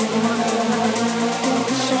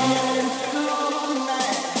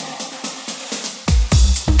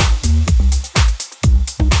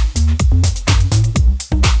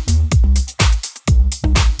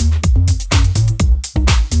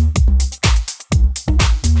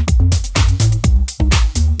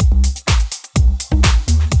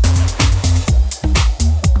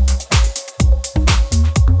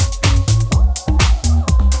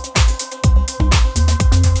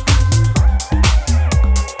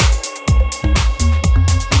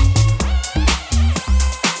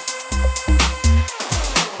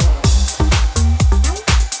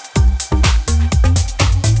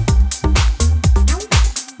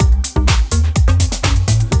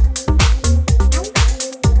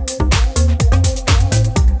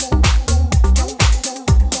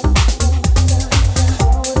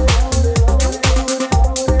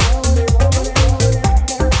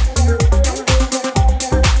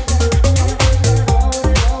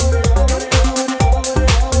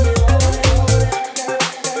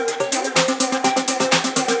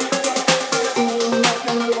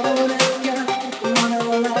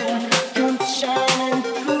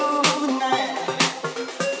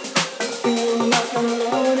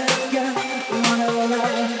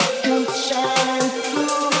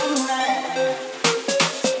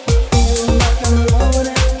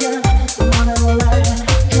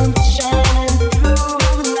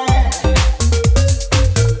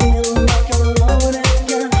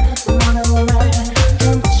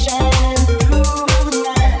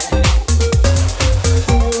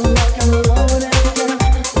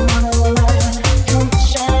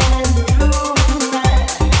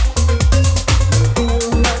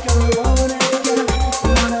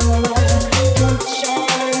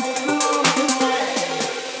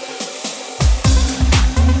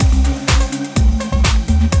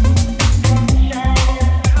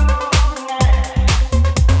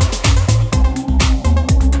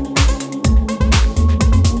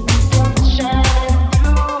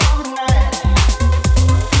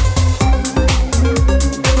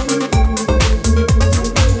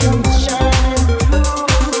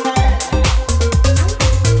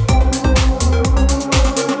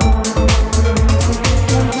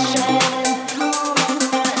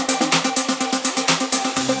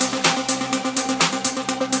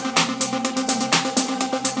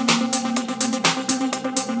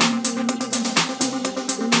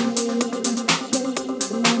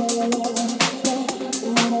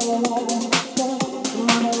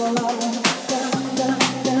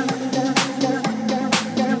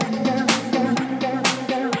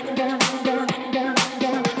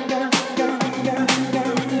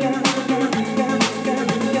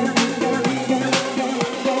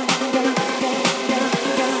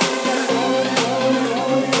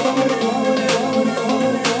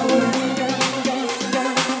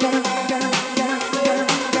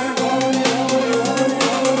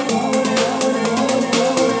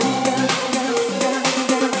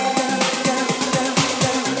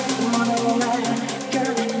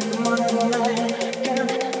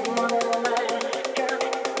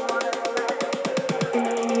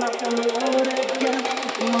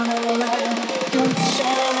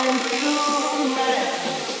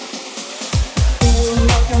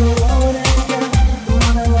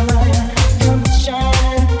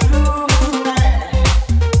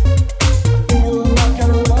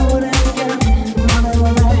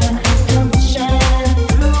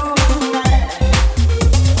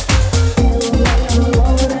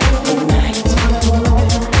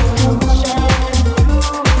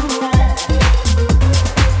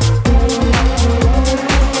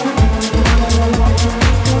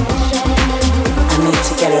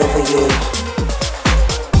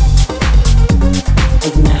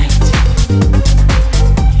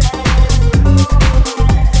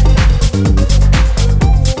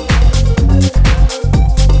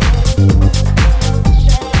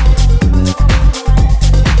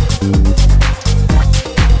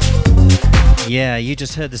 Yeah, you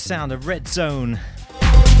just heard the sound of Red Zone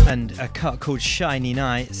and a cut called Shiny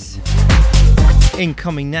Nights.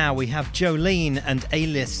 Incoming now, we have Jolene and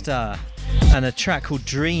A-Lister and a track called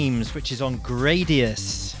Dreams, which is on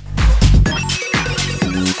Gradius.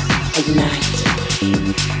 Ignite.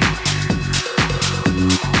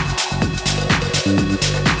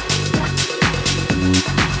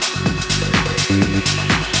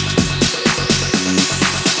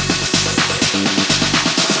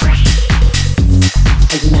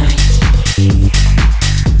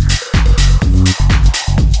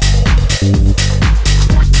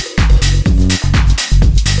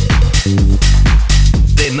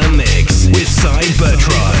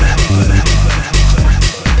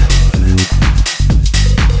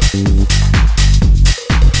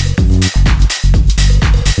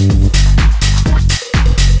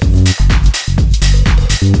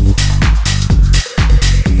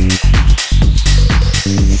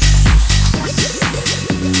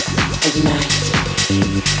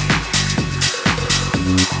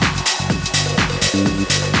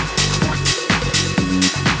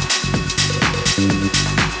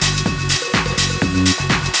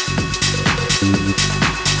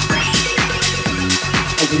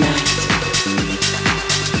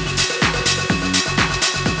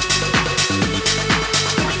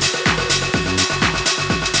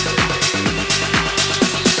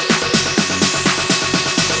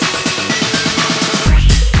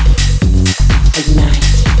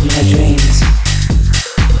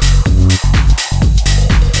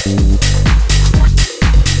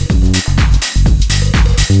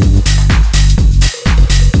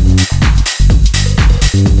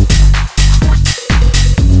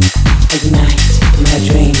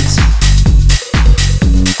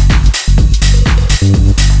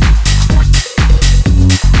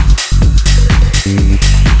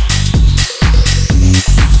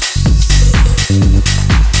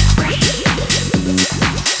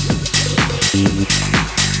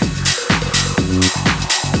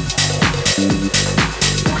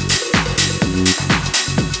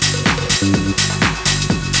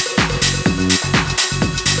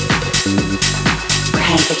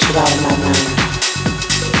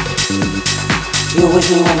 You're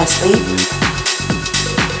with me when I sleep,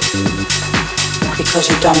 because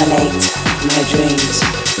you dominate my dreams.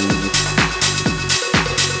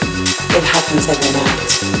 It happens every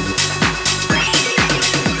night.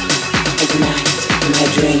 Every night in my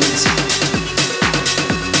dreams.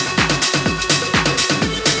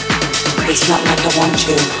 It's not like I want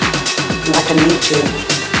you, like I need you.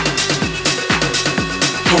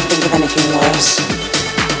 Can't think of anything worse.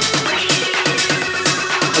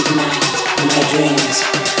 Every night in my dreams.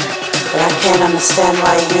 But I can't understand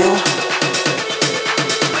why you,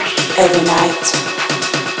 every night,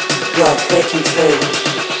 you're breaking through.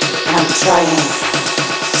 And I'm trying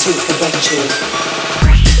to forget you.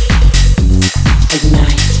 Every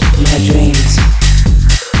night in my dreams.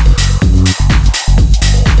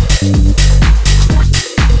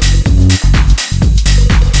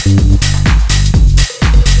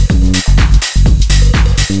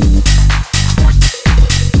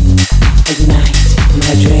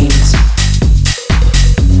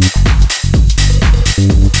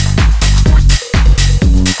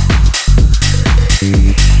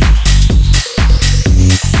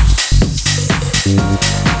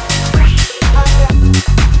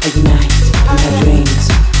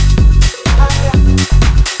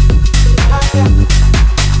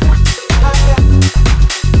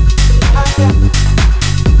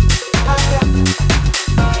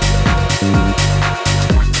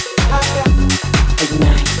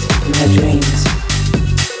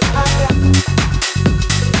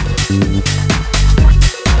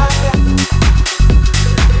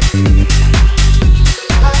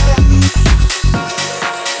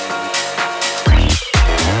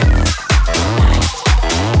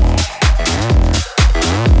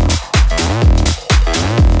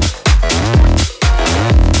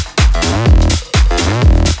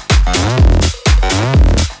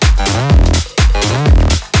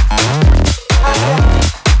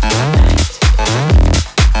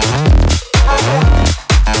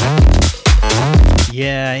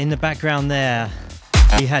 Background there,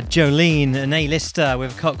 you had Jolene, an A-lister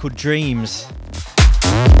with a cut called Dreams.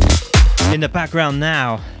 In the background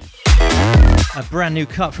now, a brand new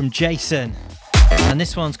cut from Jason, and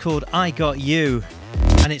this one's called I Got You,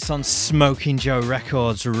 and it's on Smoking Joe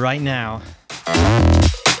Records right now.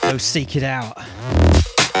 Go seek it out.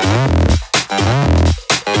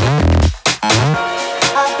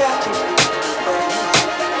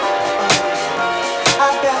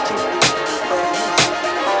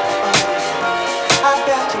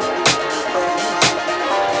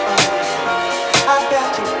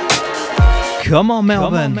 Come on,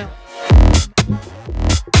 Melbourne.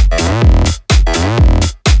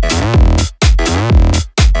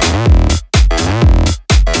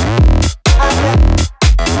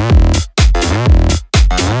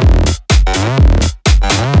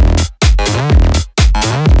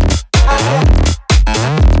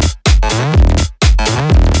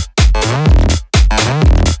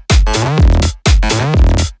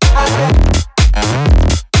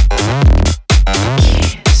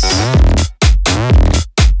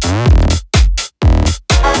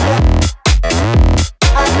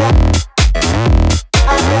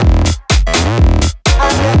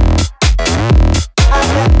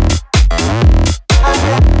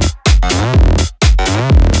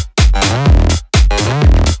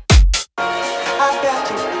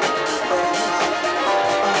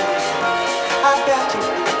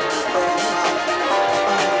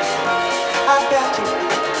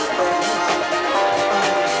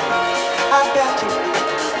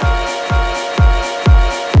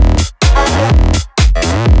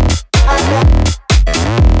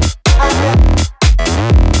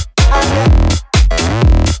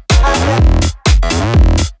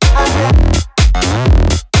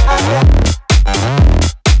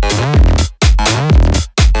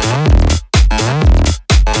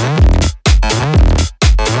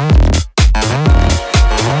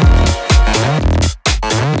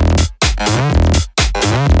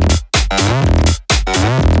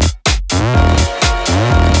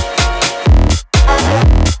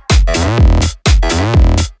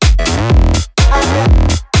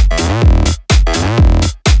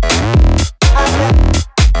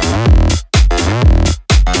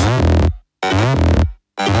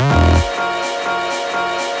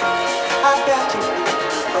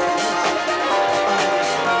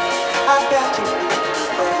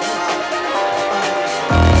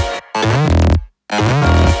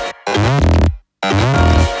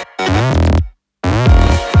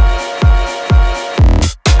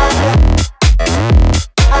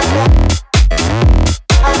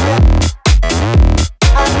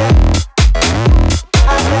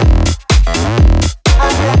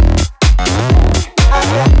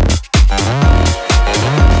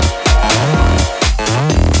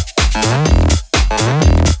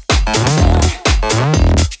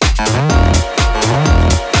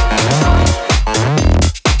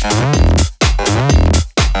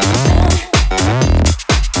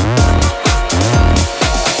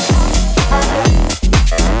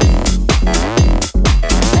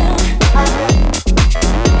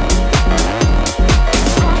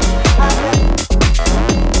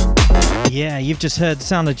 just heard the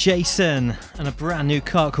sound of Jason and a brand new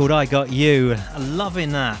cut called I Got You. I'm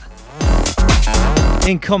loving that.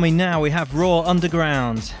 Incoming now, we have Raw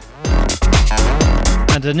Underground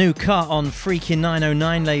and a new cut on Freakin'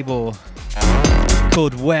 909 label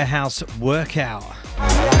called Warehouse Workout.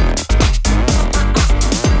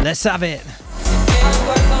 Let's have it.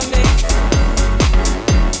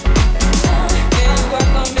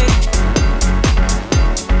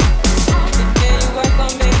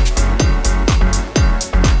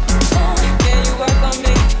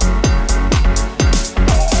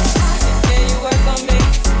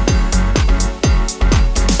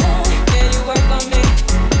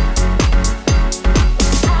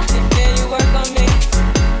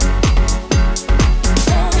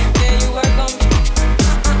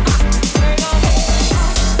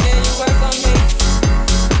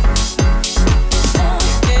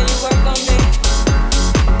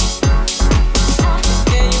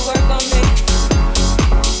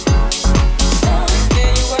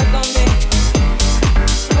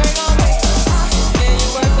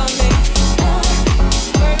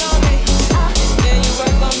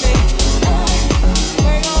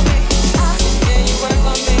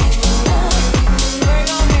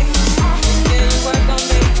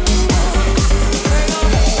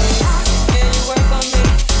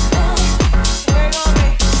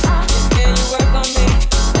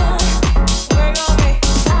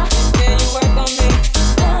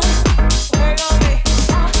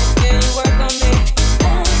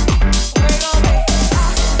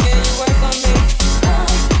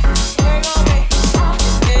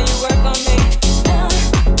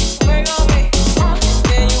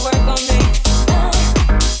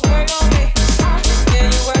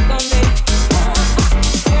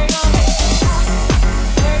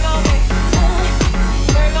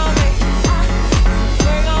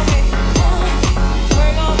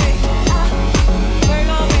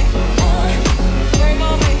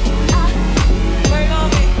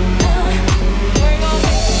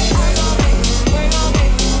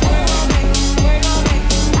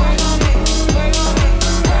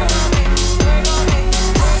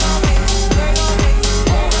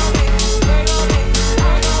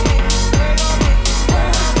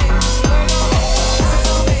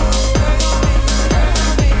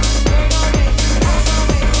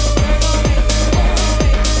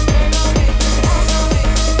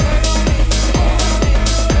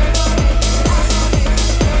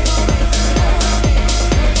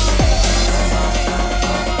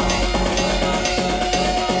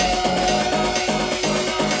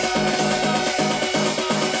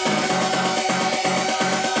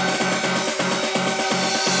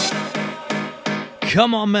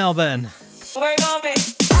 Come on, Melbourne. Work on me.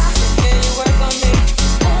 Can you work on me?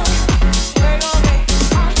 Work on me.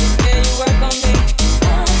 Can you work on me?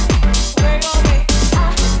 Work on me.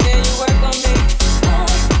 Can you work on me? Work on me. Can you work on me?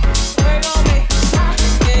 Work on me.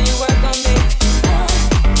 Can you work on me?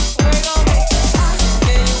 Work on me. Can you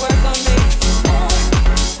work on me?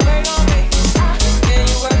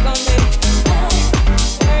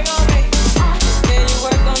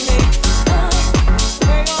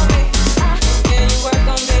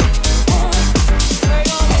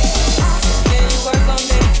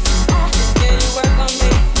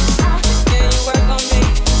 on me. Can you work on me? Work on me. Can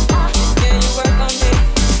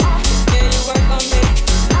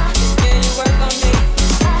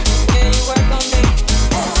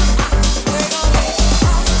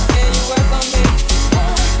you work on me?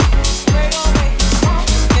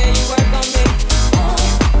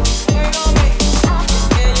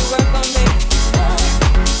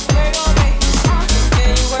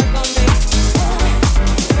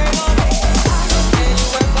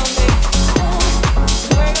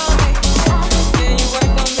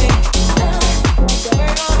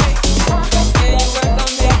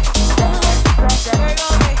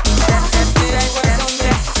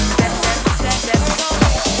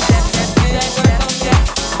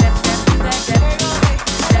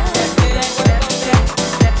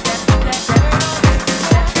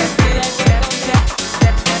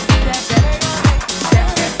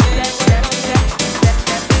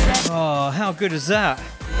 How good is that?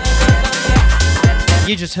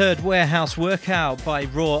 You just heard Warehouse Workout by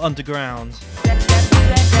Raw Underground.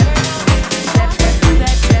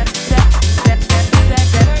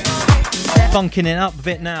 Funking it up a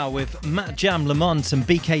bit now with Matt Jam Lamont and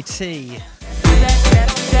BKT.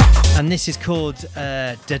 And this is called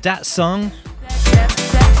Dadat Song.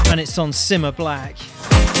 And it's on Simmer Black.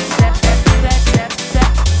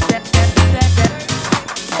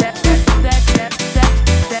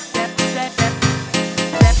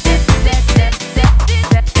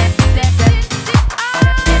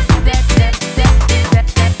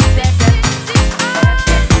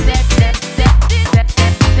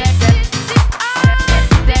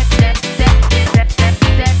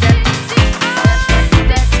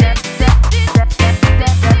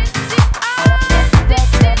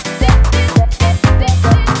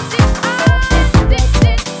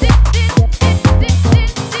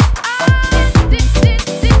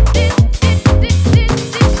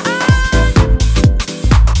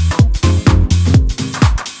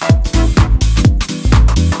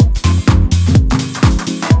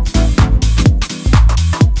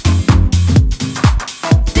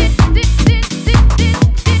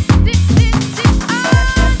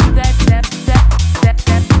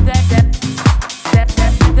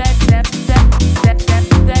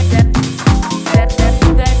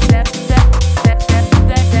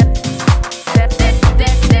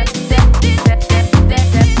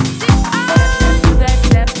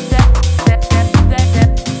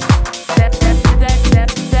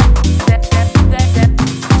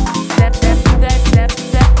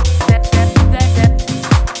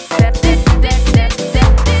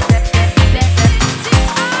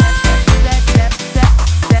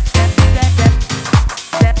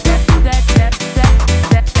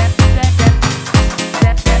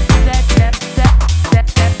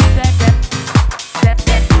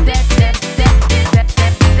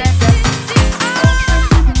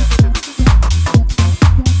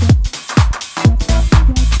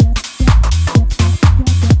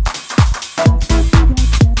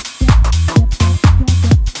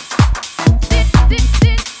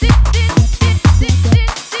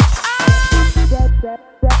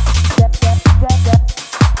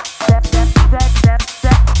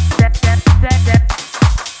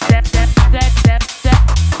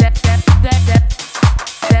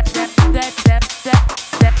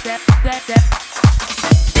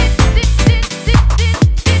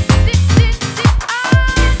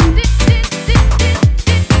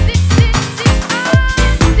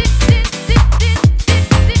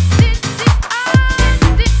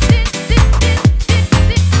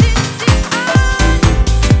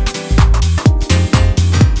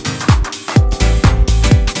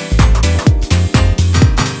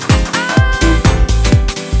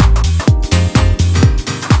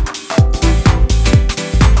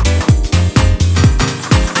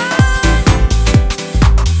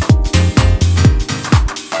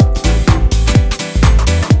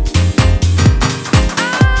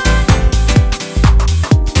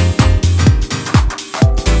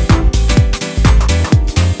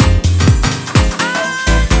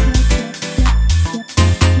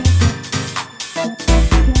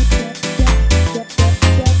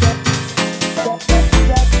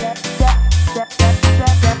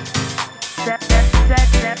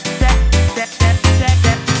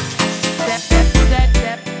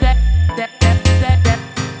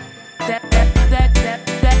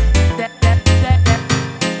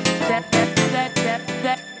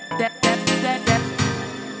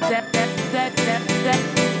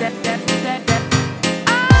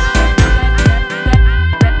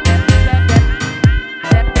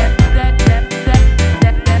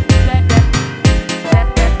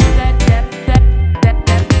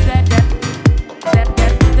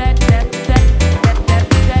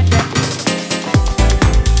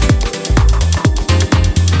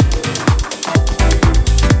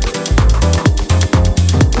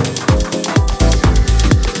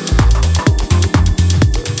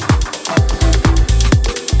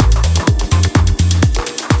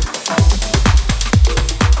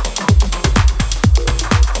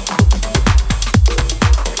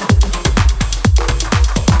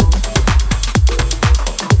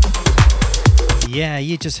 Yeah,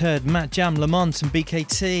 you just heard Matt Jam, Lamont and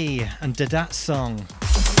BKT and Dadat song.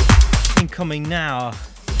 Incoming now,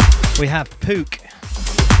 we have Pook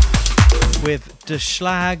with De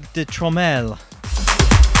Schlag de Trommel.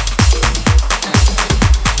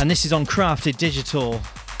 And this is on Crafted Digital.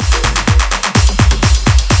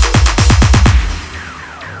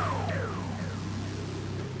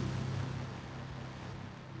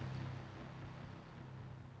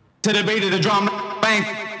 To the beat of the drum, bang.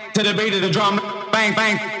 To the beat of the drum, bang,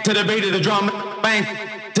 bang. To the beat of the drum, bang.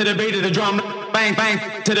 To the beat of the drum, bang, bang.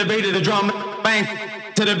 To the beat of the drum, bang.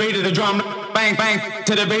 To the beat of the drum, bang, bang.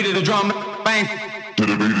 To the beat of the drum, bang. To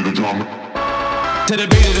the beat of the drum. To the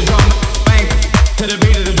beat of the drum, bang. To the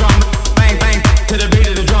beat of the drum, bang, bang. To the beat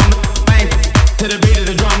of the drum, bang. To the beat of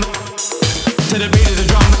the drum. To the beat of the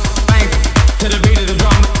drum, bang. To the beat of the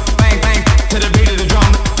drum, bang, bang. To the beat of the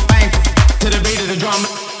drum, bang. To the beat of the drum.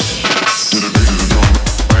 To the beat of the drum,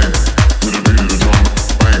 bang. To the beat of the drum,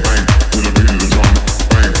 bang, bang. To the beat of the drum,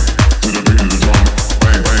 bang. To the beat of the drum,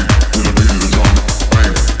 bang, bang. To the beat of the drum,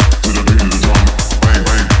 bang. To the beat of the drum, bang,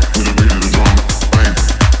 bang. To the beat of the drum, bang.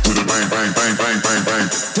 To the bang, bang, bang, bang, bang, bang.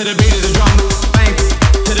 To the beat of the drum, bang.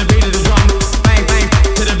 To the beat of the drum, bang, bang.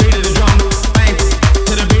 To the beat of the drum, bang.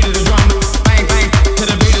 To the beat of the drum, bang, bang. To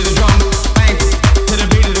the beat of the drum, bang. To the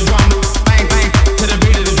beat of the drum, bang, bang.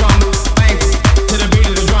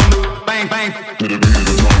 To the beat of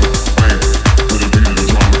the drum, bang. To the beat of the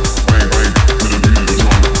drum, bang, bang. To the beat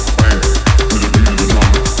of the drum, bang. To the beat of the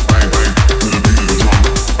drum, bang, bang. To the beat of the drum, bang. To the beat of the drum, bang, bang. To the beat of the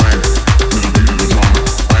drum, bang. To the beat of the drum,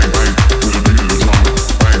 bang, bang. To the beat of the drum,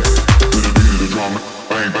 bang. To the beat of the drum,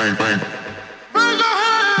 bang, bang, bang. Raise your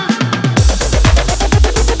hands. To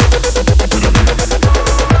the beat.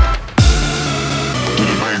 To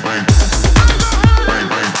the bang, bang. Bang,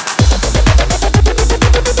 bang.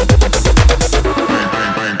 Bang,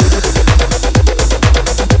 bang, bang.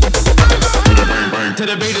 To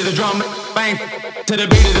the beat of the drum, bang. To the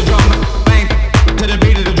beat of the drum, bang. To the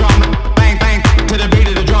beat of the drum, bang, bang. To the beat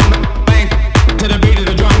of the drum, bang. To the beat of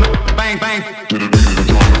the drum, bang, bang. To the beat of the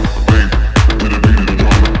drum, bang.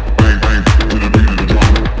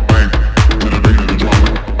 To the beat of the drum,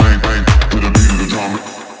 bang, bang. To the beat of the drum,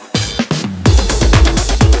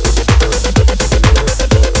 bang.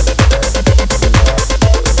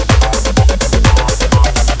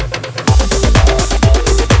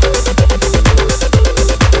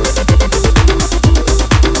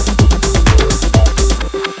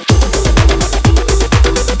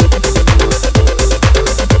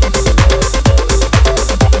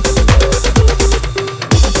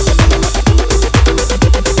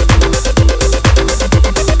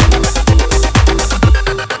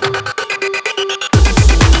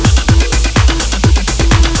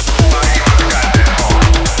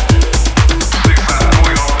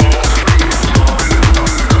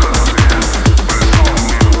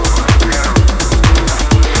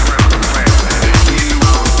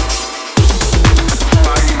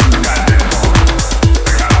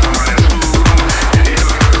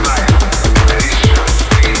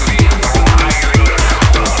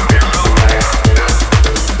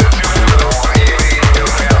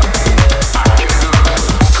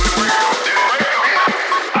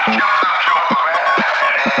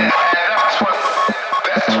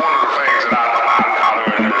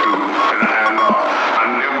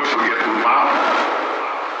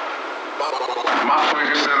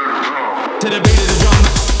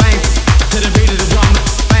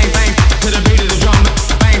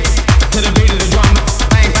 To the beat of the drum,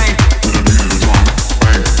 bang, bang. To the beat of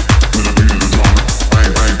the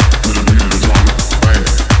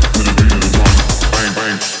drum.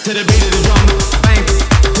 To the beat of the drum, bang.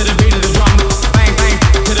 To the beat of the drum, bang, bang.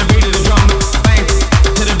 To the beat of the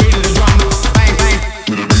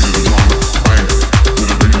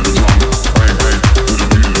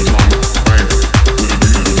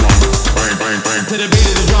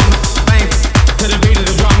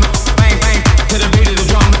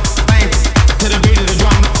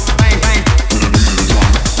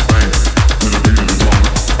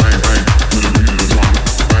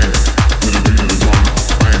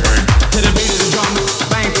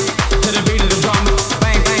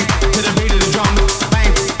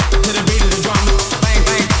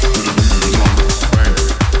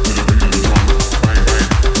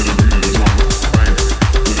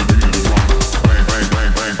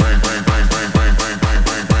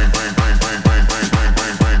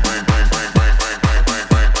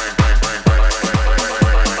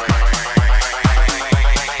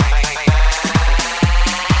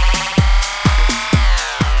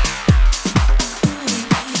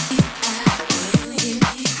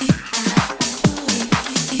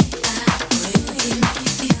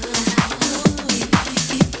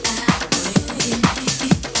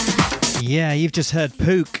Yeah, you've just heard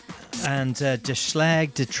Pook and De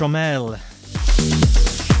Schlag de Trommel.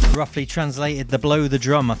 Roughly translated the blow the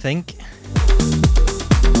drum, I think.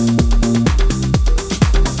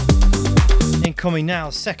 Incoming now,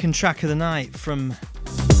 second track of the night from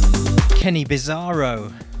Kenny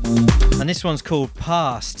Bizarro. And this one's called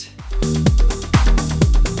Past.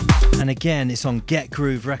 And again, it's on Get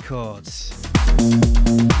Groove Records.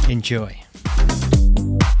 Enjoy.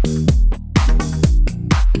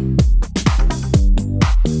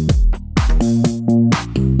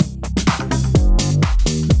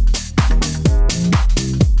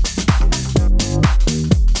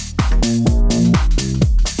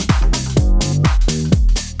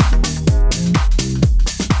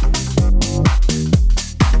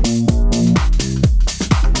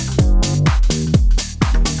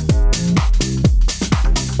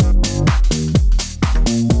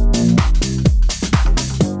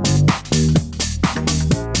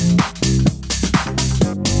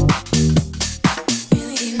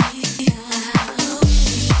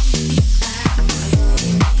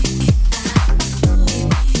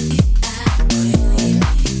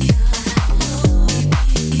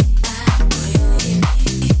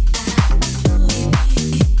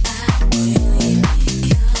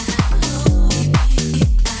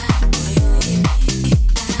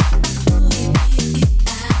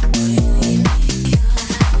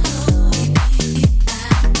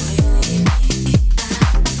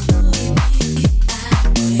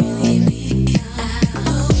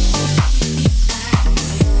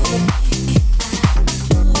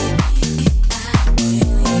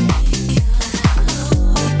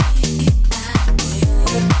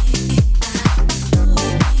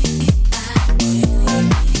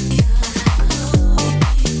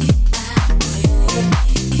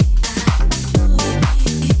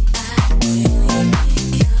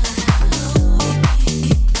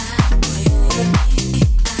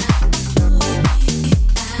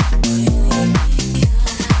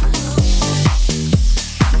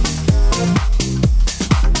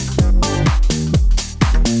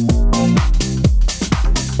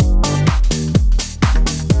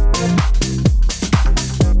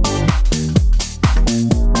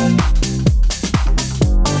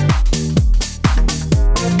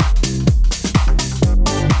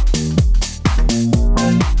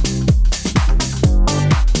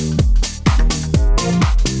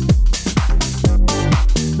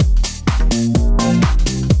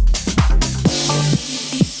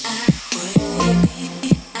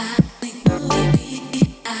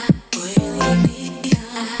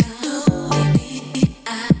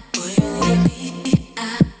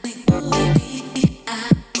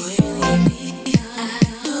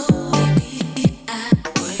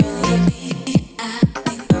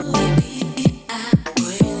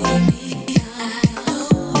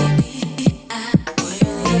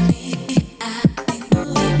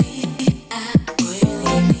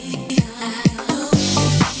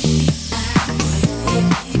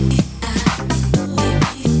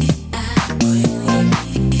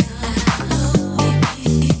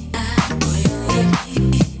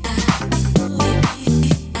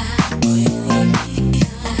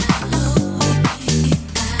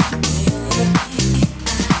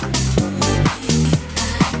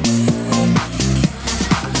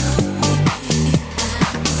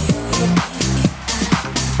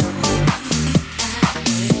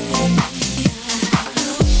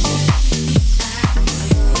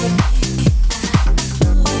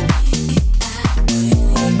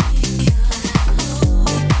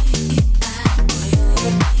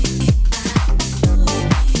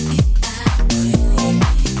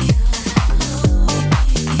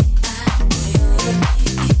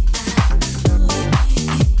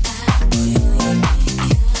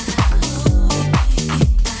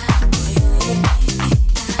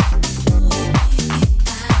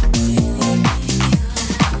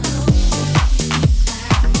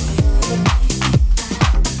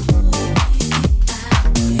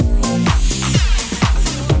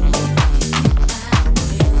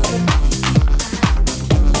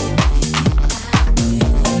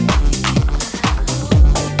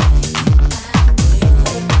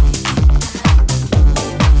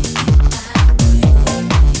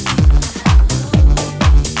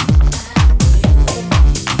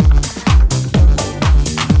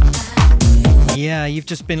 You've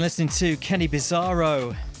just been listening to Kenny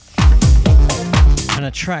Bizarro and a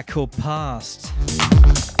track called Past.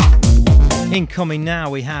 Incoming now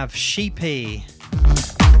we have Sheepy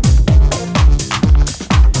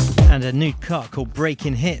and a new cut called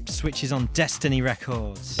Breaking Hips, which is on Destiny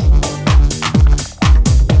Records.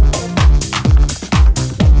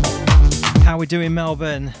 How we doing,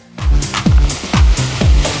 Melbourne?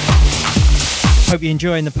 Hope you're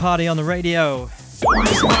enjoying the party on the radio.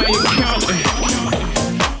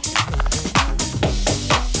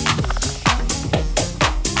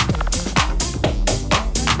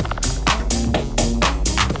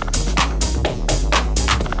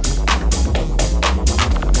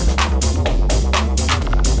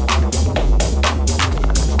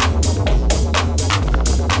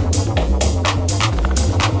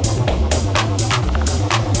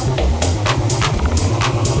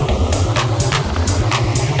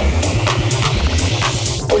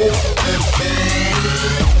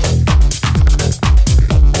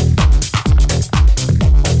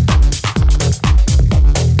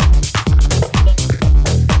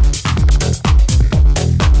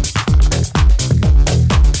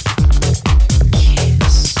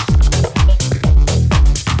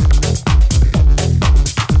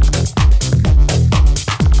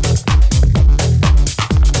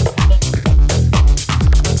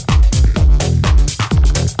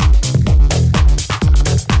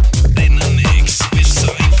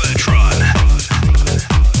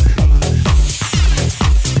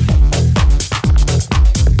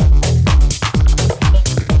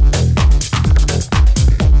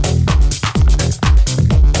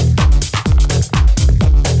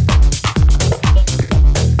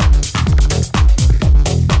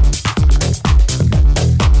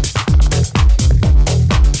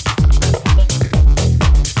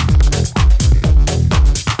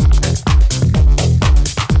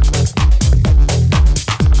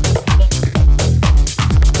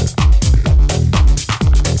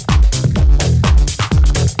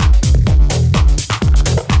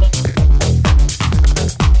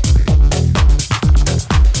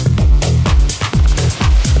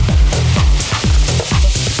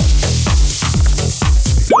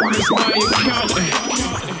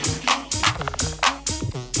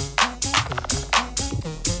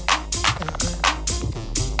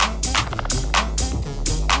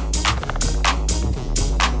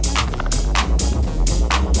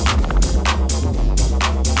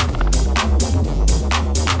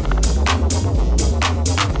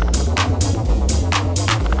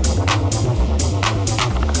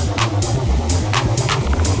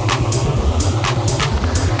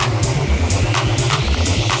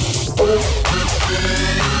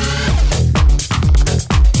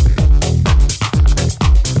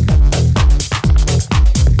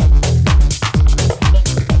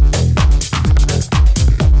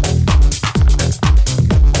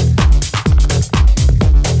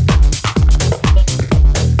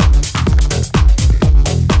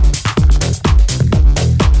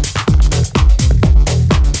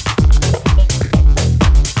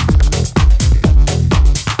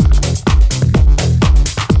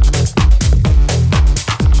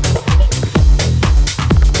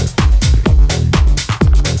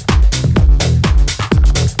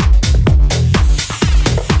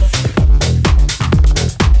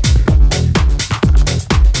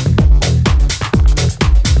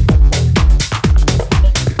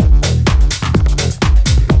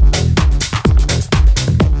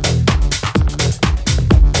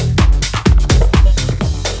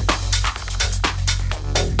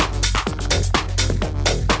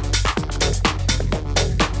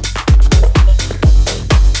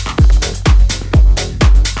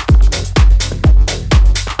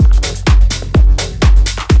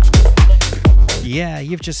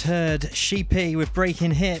 You've just heard Sheepy with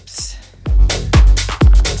Breaking Hips.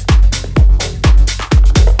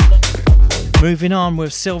 Moving on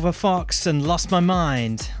with Silver Fox and Lost My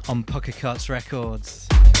Mind on Pocket Cuts Records.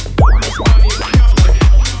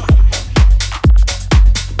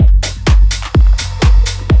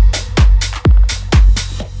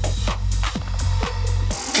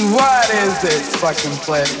 What is this fucking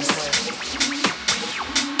place?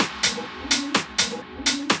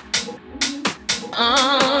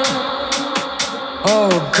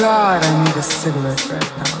 Oh God, I need a cigarette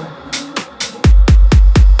right now.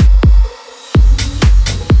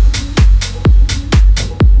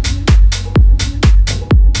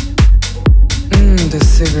 The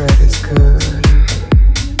cigarette is good,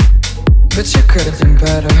 but you could have been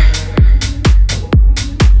better.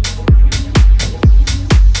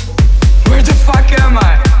 Where the fuck am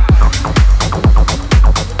I?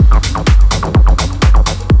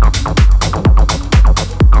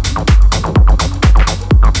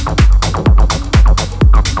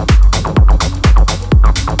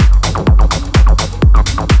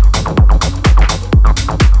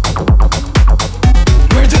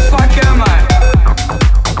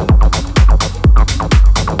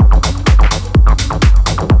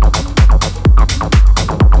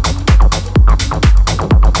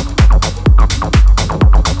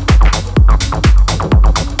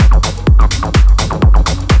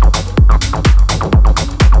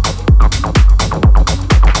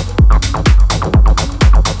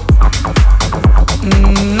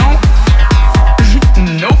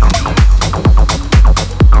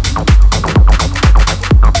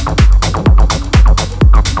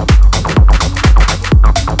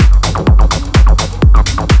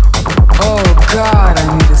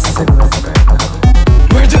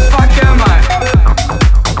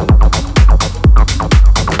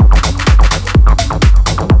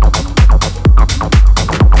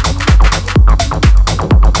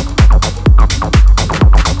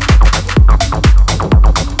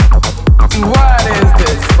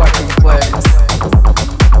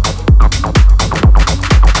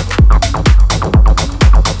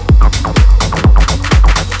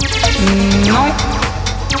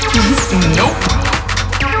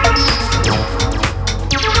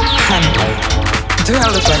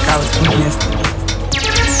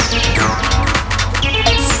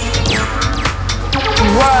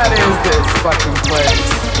 this fucking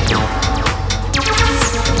place?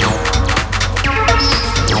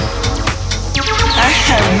 I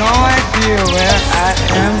have no idea where I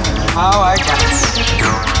am, how I got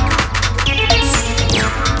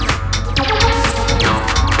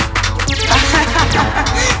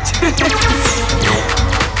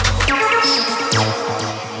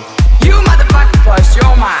You motherfuckers lost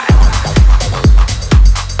your mind.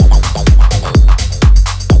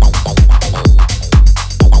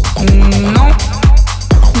 Nope.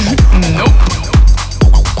 Nope.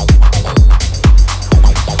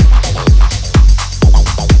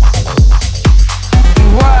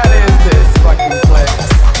 What is this fucking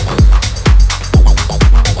place?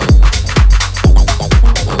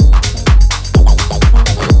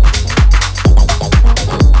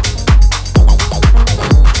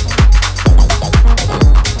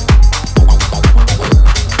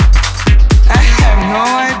 I have no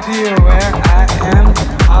idea where I am,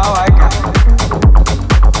 how I got here.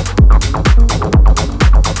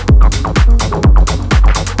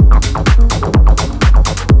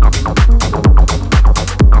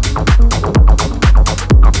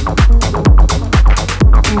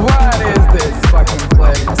 What is this fucking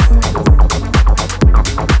place?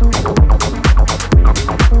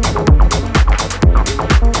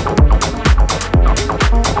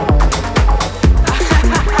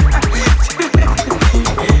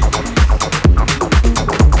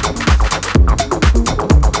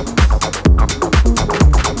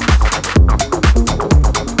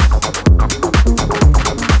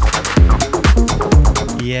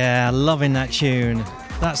 Yeah, loving that tune.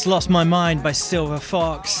 That's Lost My Mind by Silver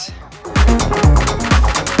Fox.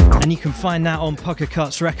 And you can find that on Pocket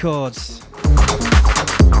Cuts Records.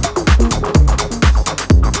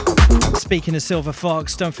 Speaking of Silver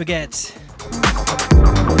Fox, don't forget,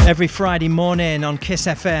 every Friday morning on Kiss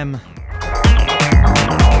FM,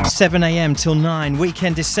 7 a.m. till 9,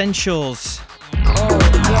 Weekend Essentials.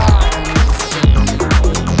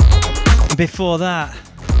 And before that,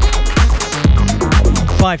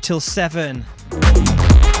 5 till 7,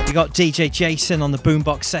 you got DJ Jason on the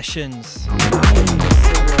Boombox Sessions.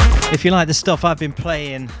 If you like the stuff I've been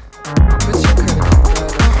playing,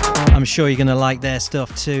 I'm sure you're gonna like their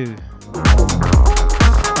stuff too.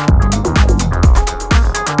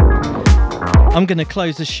 I'm gonna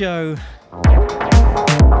close the show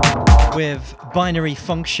with Binary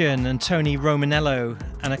Function and Tony Romanello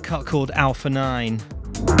and a cut called Alpha 9.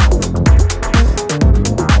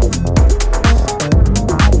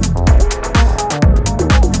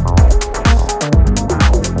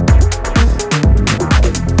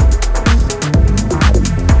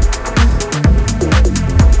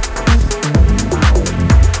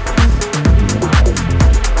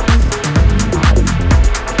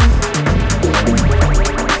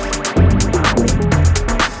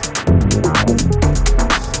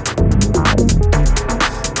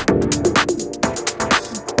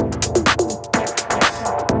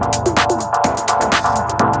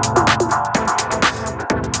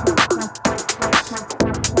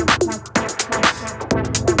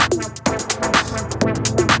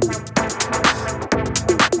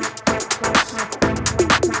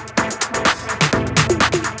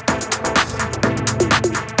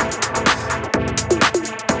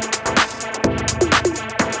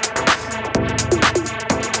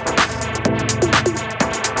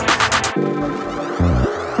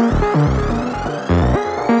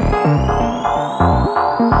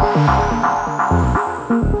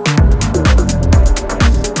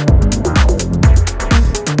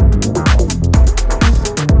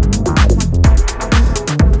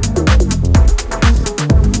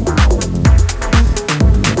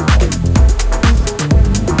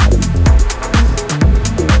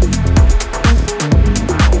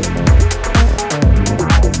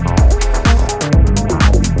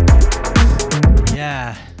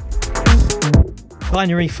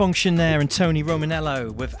 Binary Function there and Tony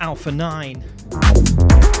Romanello with Alpha 9.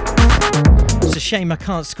 It's a shame I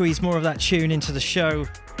can't squeeze more of that tune into the show,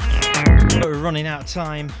 but we're running out of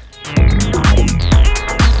time.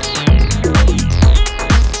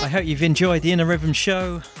 I hope you've enjoyed the Inner Rhythm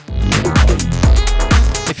show.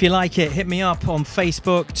 If you like it, hit me up on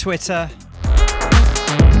Facebook, Twitter,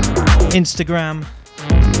 Instagram,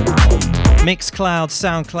 Mixcloud,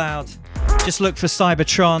 Soundcloud. Just look for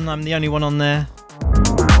Cybertron, I'm the only one on there.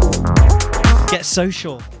 Get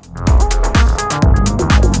social.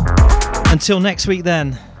 Until next week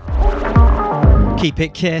then, keep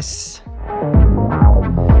it Kiss,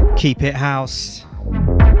 keep it house,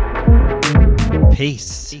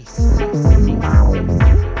 peace.